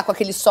vai estar com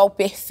aquele sol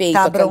perfeito,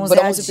 aquele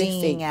bronze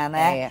perfeito,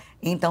 né?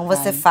 Então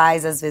você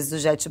faz, às vezes, o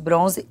jet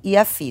bronze e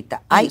a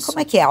fita. Aí como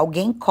é que é?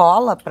 Alguém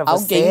cola pra você?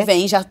 Alguém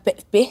vem já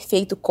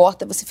perfeito,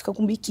 corta, você fica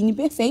com o biquíni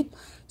perfeito,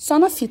 só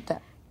na fita.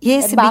 E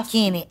esse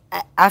biquíni,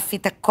 a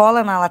fita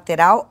cola na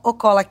lateral ou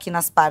cola aqui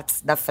nas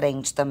partes da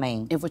frente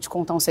também? Eu vou te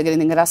contar um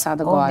segredo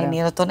engraçado agora.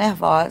 Menina, eu tô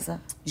nervosa.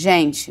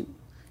 Gente,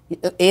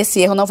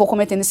 esse erro eu não vou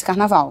cometer nesse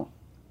carnaval.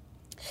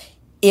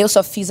 Eu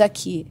só fiz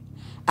aqui.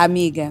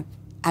 Amiga,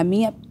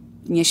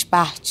 minhas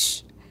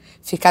partes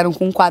ficaram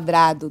com um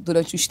quadrado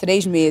durante uns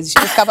 3 meses.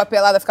 Eu ficava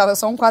pelada, ficava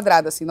só um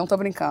quadrado, assim, não tô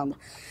brincando.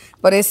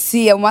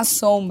 Parecia uma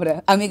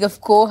sombra. Amiga,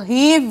 ficou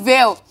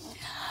horrível.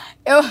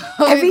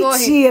 É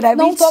mentira.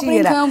 Não tô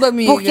brincando,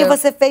 amiga. Porque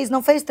você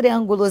não fez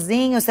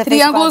triângulozinho, você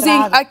triângulozinho,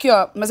 fez quadrado. Aqui,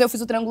 ó. Mas eu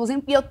fiz o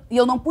triângulozinho e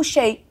eu não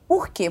puxei.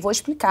 Por quê? Vou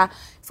explicar.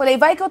 Falei,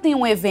 vai que eu tenho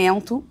um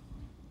evento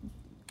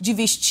de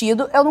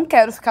vestido, eu não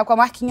quero ficar com a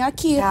marquinha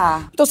aqui.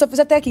 Então, só fiz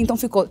até aqui. Então,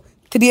 ficou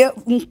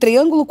um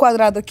triângulo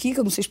quadrado aqui, que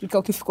eu não sei explicar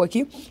o que ficou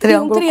aqui.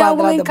 Triângulo e um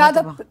triângulo em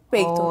cada muito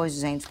peito.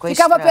 Gente, ficou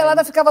ficava estranho.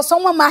 pelada, ficava só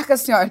uma marca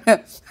assim, olha.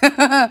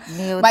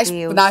 Mas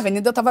Deus. Na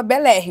avenida eu tava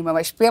belérrima,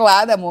 mas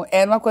pelada, amor,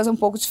 era uma coisa um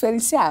pouco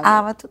diferenciada.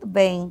 Mas tudo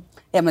bem.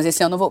 Mas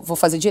esse ano eu vou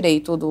fazer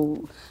direito.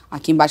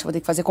 Aqui embaixo eu vou ter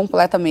que fazer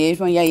completa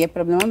mesmo, e aí é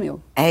problema meu.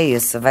 É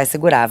isso, vai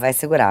segurar.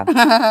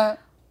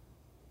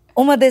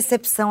 Uma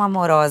decepção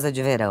amorosa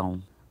de verão.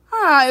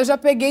 Eu já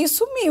peguei e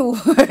sumiu.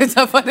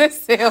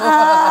 Desapareceu.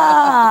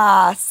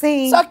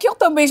 Sim. Só que eu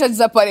também já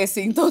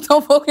desapareci, então tô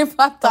um pouco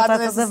empatada Então tá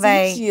nesse tudo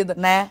bem, sentido.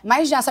 né?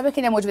 Mas já, sabe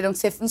aquele amor de verão que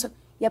você…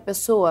 E a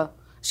pessoa…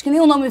 Acho que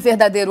nem o nome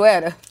verdadeiro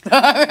era.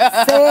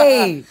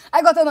 Sei! Aí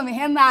igual teu nome,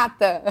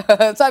 Renata.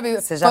 Sabe,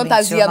 Você já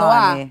fantasia mentiu o no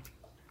ar. nome?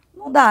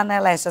 Não dá, né,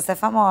 Lexa? Você é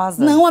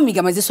famosa. Não,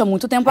 amiga, mas isso há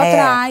muito tempo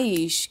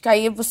atrás. Que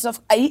aí você só...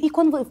 E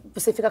quando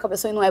você fica com a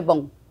pessoa e não é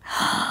bom?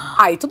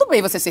 Aí tudo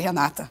bem você ser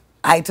Renata.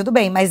 Aí tudo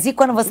bem, mas e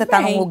quando você tá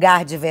num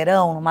lugar de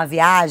verão, numa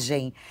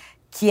viagem,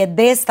 que é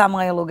desse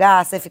tamanho o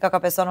lugar, você fica com a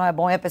pessoa, não é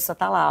bom, e a pessoa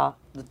tá lá, ó,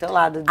 do teu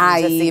lado do dia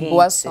Aí, seguinte.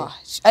 boa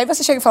sorte. Aí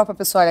você chega e fala pra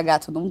pessoa, olha,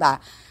 gato, não dá.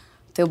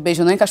 Teu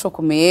beijo não encaixou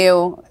com o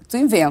meu. Tu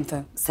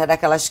inventa. Você é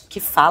daquelas que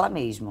fala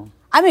mesmo.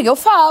 Amiga, eu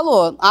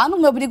falo. não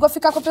me obrigo a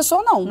ficar com a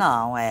pessoa, não.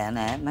 Não,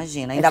 né?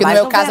 Imagina. Ainda Porque mais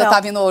no meu caso, verão. eu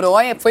tava em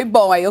Noronha, foi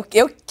bom. Aí eu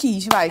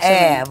quis, vai.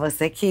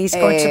 Você quis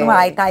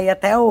continuar e tá aí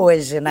até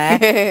hoje, né?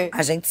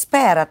 A gente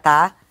espera,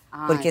 tá?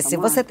 Porque se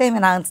você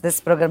terminar antes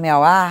desse programa ir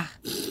ao ar,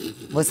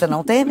 você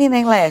não termina,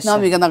 hein, Lexa? Não,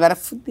 amiga, agora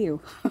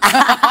fudeu.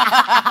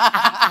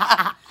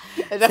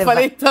 Eu já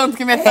falei tanto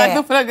que metade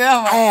do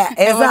programa.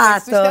 Exato. Vou ter que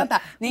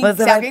sustentar.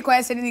 Se alguém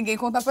conhece ele, ninguém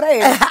conta pra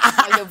ele.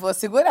 Mas eu vou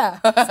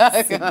segurar.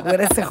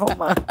 Segura esse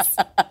romance.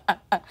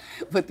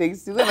 Vou ter que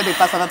segurar, vou ter que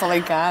passar Natal lá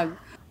em casa.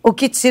 O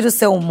que tira o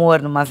seu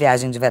humor numa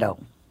viagem de verão?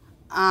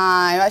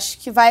 Eu acho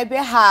que vibe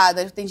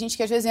errada. Tem gente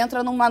que às vezes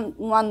entra numa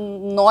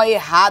noia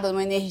errada,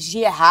 numa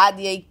energia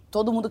errada, e aí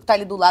todo mundo que tá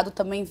ali do lado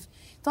também...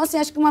 Então, assim,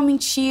 acho que uma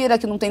mentira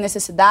que não tem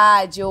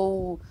necessidade,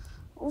 ou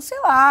sei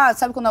lá,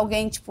 sabe quando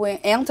alguém, tipo,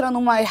 entra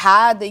numa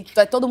errada e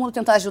vai todo mundo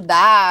tentar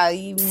ajudar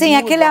e Sim,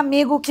 muda. aquele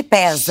amigo que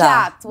pesa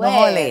Chato, no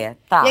rolê.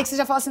 Tá. E aí que você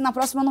já fala assim, na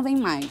próxima não vem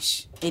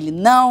mais. Ele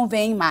não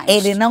vem mais.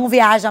 Ele não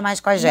viaja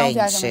mais com a gente. Não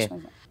viaja mais com a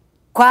gente.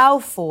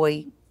 Qual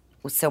foi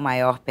o seu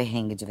maior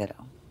perrengue de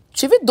verão?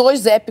 Tive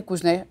 2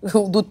 épicos, né?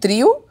 O do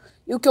trio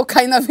e o que eu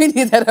caí na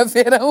avenida. Era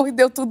verão e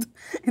deu tudo.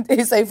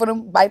 Isso aí foram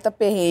baita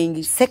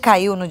perrengues. Você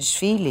caiu no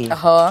desfile?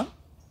 Aham.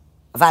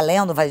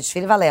 Valendo? Vai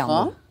desfile valendo?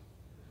 Aham.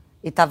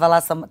 E tava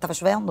lá, tava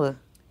chovendo?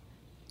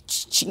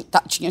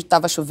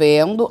 Tava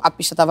chovendo, a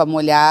pista tava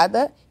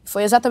molhada.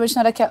 Foi exatamente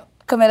na hora que a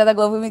câmera da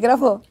Globo me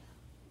gravou.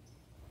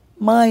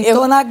 Mãe,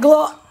 tô na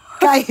Globo.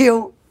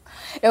 Caiu.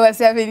 Eu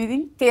passei a avenida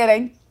inteira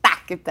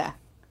intacta.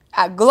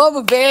 A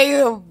Globo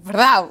veio,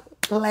 brau.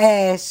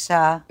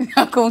 Lexa.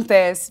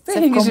 Acontece.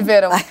 Perrengues de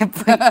verão.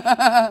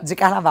 De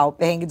carnaval.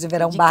 Perrengue de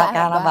verão barra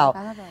carnaval.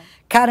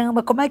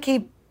 Caramba, como é que...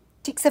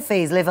 O que você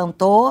fez?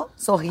 Levantou?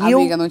 Sorriu?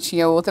 Amiga, não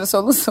tinha outra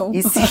solução.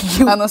 E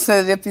seguiu. A não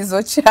ser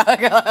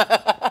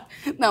pisotear.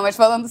 Não, mas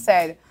falando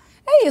sério.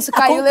 É isso,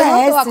 caiu,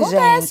 levantou.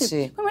 Acontece.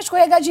 Gente. Foi uma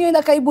escorregadinha,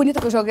 ainda caí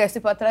bonita, que eu joguei assim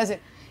pra trás.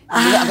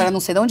 Agora,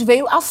 não sei de onde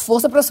veio a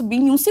força pra subir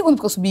em 1 segundo,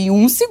 porque eu subi em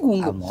 1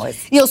 segundo. Amor.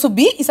 E eu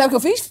subi, e sabe o que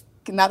eu fiz?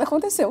 Que nada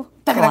aconteceu.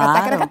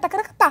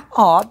 Claro.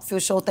 Óbvio,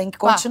 o show tem que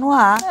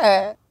continuar.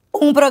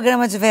 Um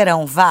programa de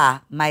verão,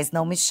 vá, mas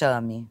não me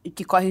chame. E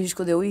que corre o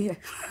risco de eu ir.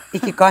 E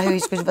que corre o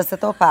risco de você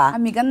topar.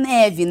 Amiga,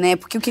 neve, né?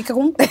 Porque o que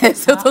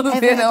acontece? Eu tô no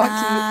verão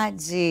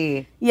verdade.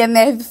 aqui. E é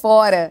neve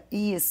fora.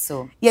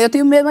 Isso. E aí eu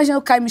tenho medo, imagina,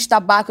 eu caio, me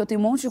estabaco, eu tenho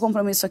um monte de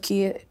compromisso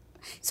aqui.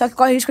 Só que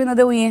corre risco ainda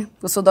de eu ir.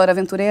 Eu sou da hora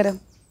aventureira.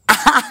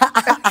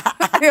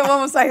 Eu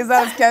amo essa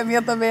risada, porque a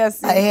minha também é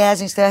assim. A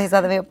gente tem uma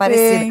risada meio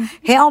parecida.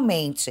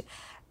 Realmente,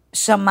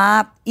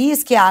 ir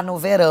esquiar no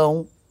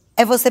verão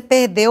é você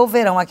perder o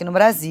verão aqui no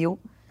Brasil.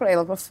 Pra ir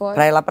lá pra fora.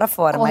 Pra ir lá pra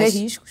fora. Correr mas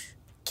riscos.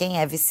 quem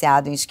é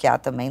viciado em esquiar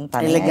também não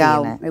tá nem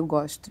legal, aí, né? Eu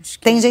gosto de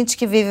esquiar. Tem gente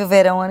que vive o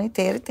verão o ano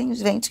inteiro e tem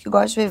gente que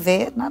gosta de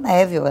viver na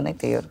neve o ano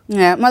inteiro.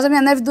 Mas a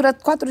minha neve dura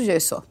 4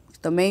 dias só.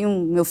 Também o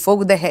meu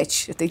fogo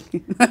derrete. Eu tenho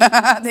que,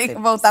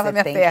 voltar pra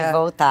minha terra. Tem que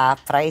voltar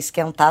pra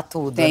esquentar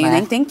tudo, né?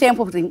 Nem tem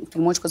tempo, tem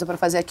um monte de coisa pra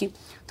fazer aqui.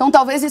 Então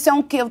talvez isso é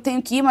um que eu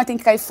tenho que ir, mas tem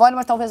que cair fora,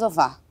 mas talvez eu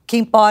vá. O que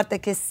importa é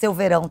que esse seu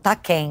verão tá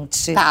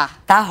quente,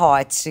 tá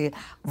hot,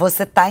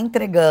 você tá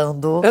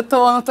entregando. Eu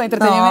não tô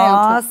entretenimento.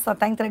 Nossa,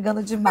 tá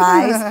entregando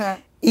demais.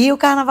 E o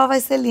carnaval vai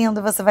ser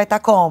lindo, você vai estar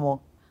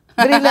como?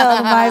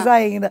 Brilhando mais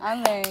ainda.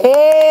 Amém.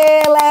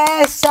 Ê,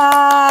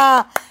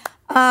 Lexa!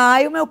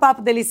 E o meu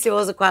papo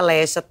delicioso com a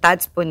Lexa tá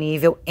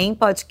disponível em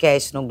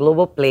podcast no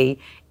Globoplay,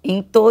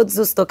 em todos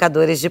os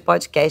tocadores de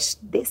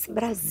podcast desse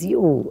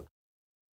Brasil.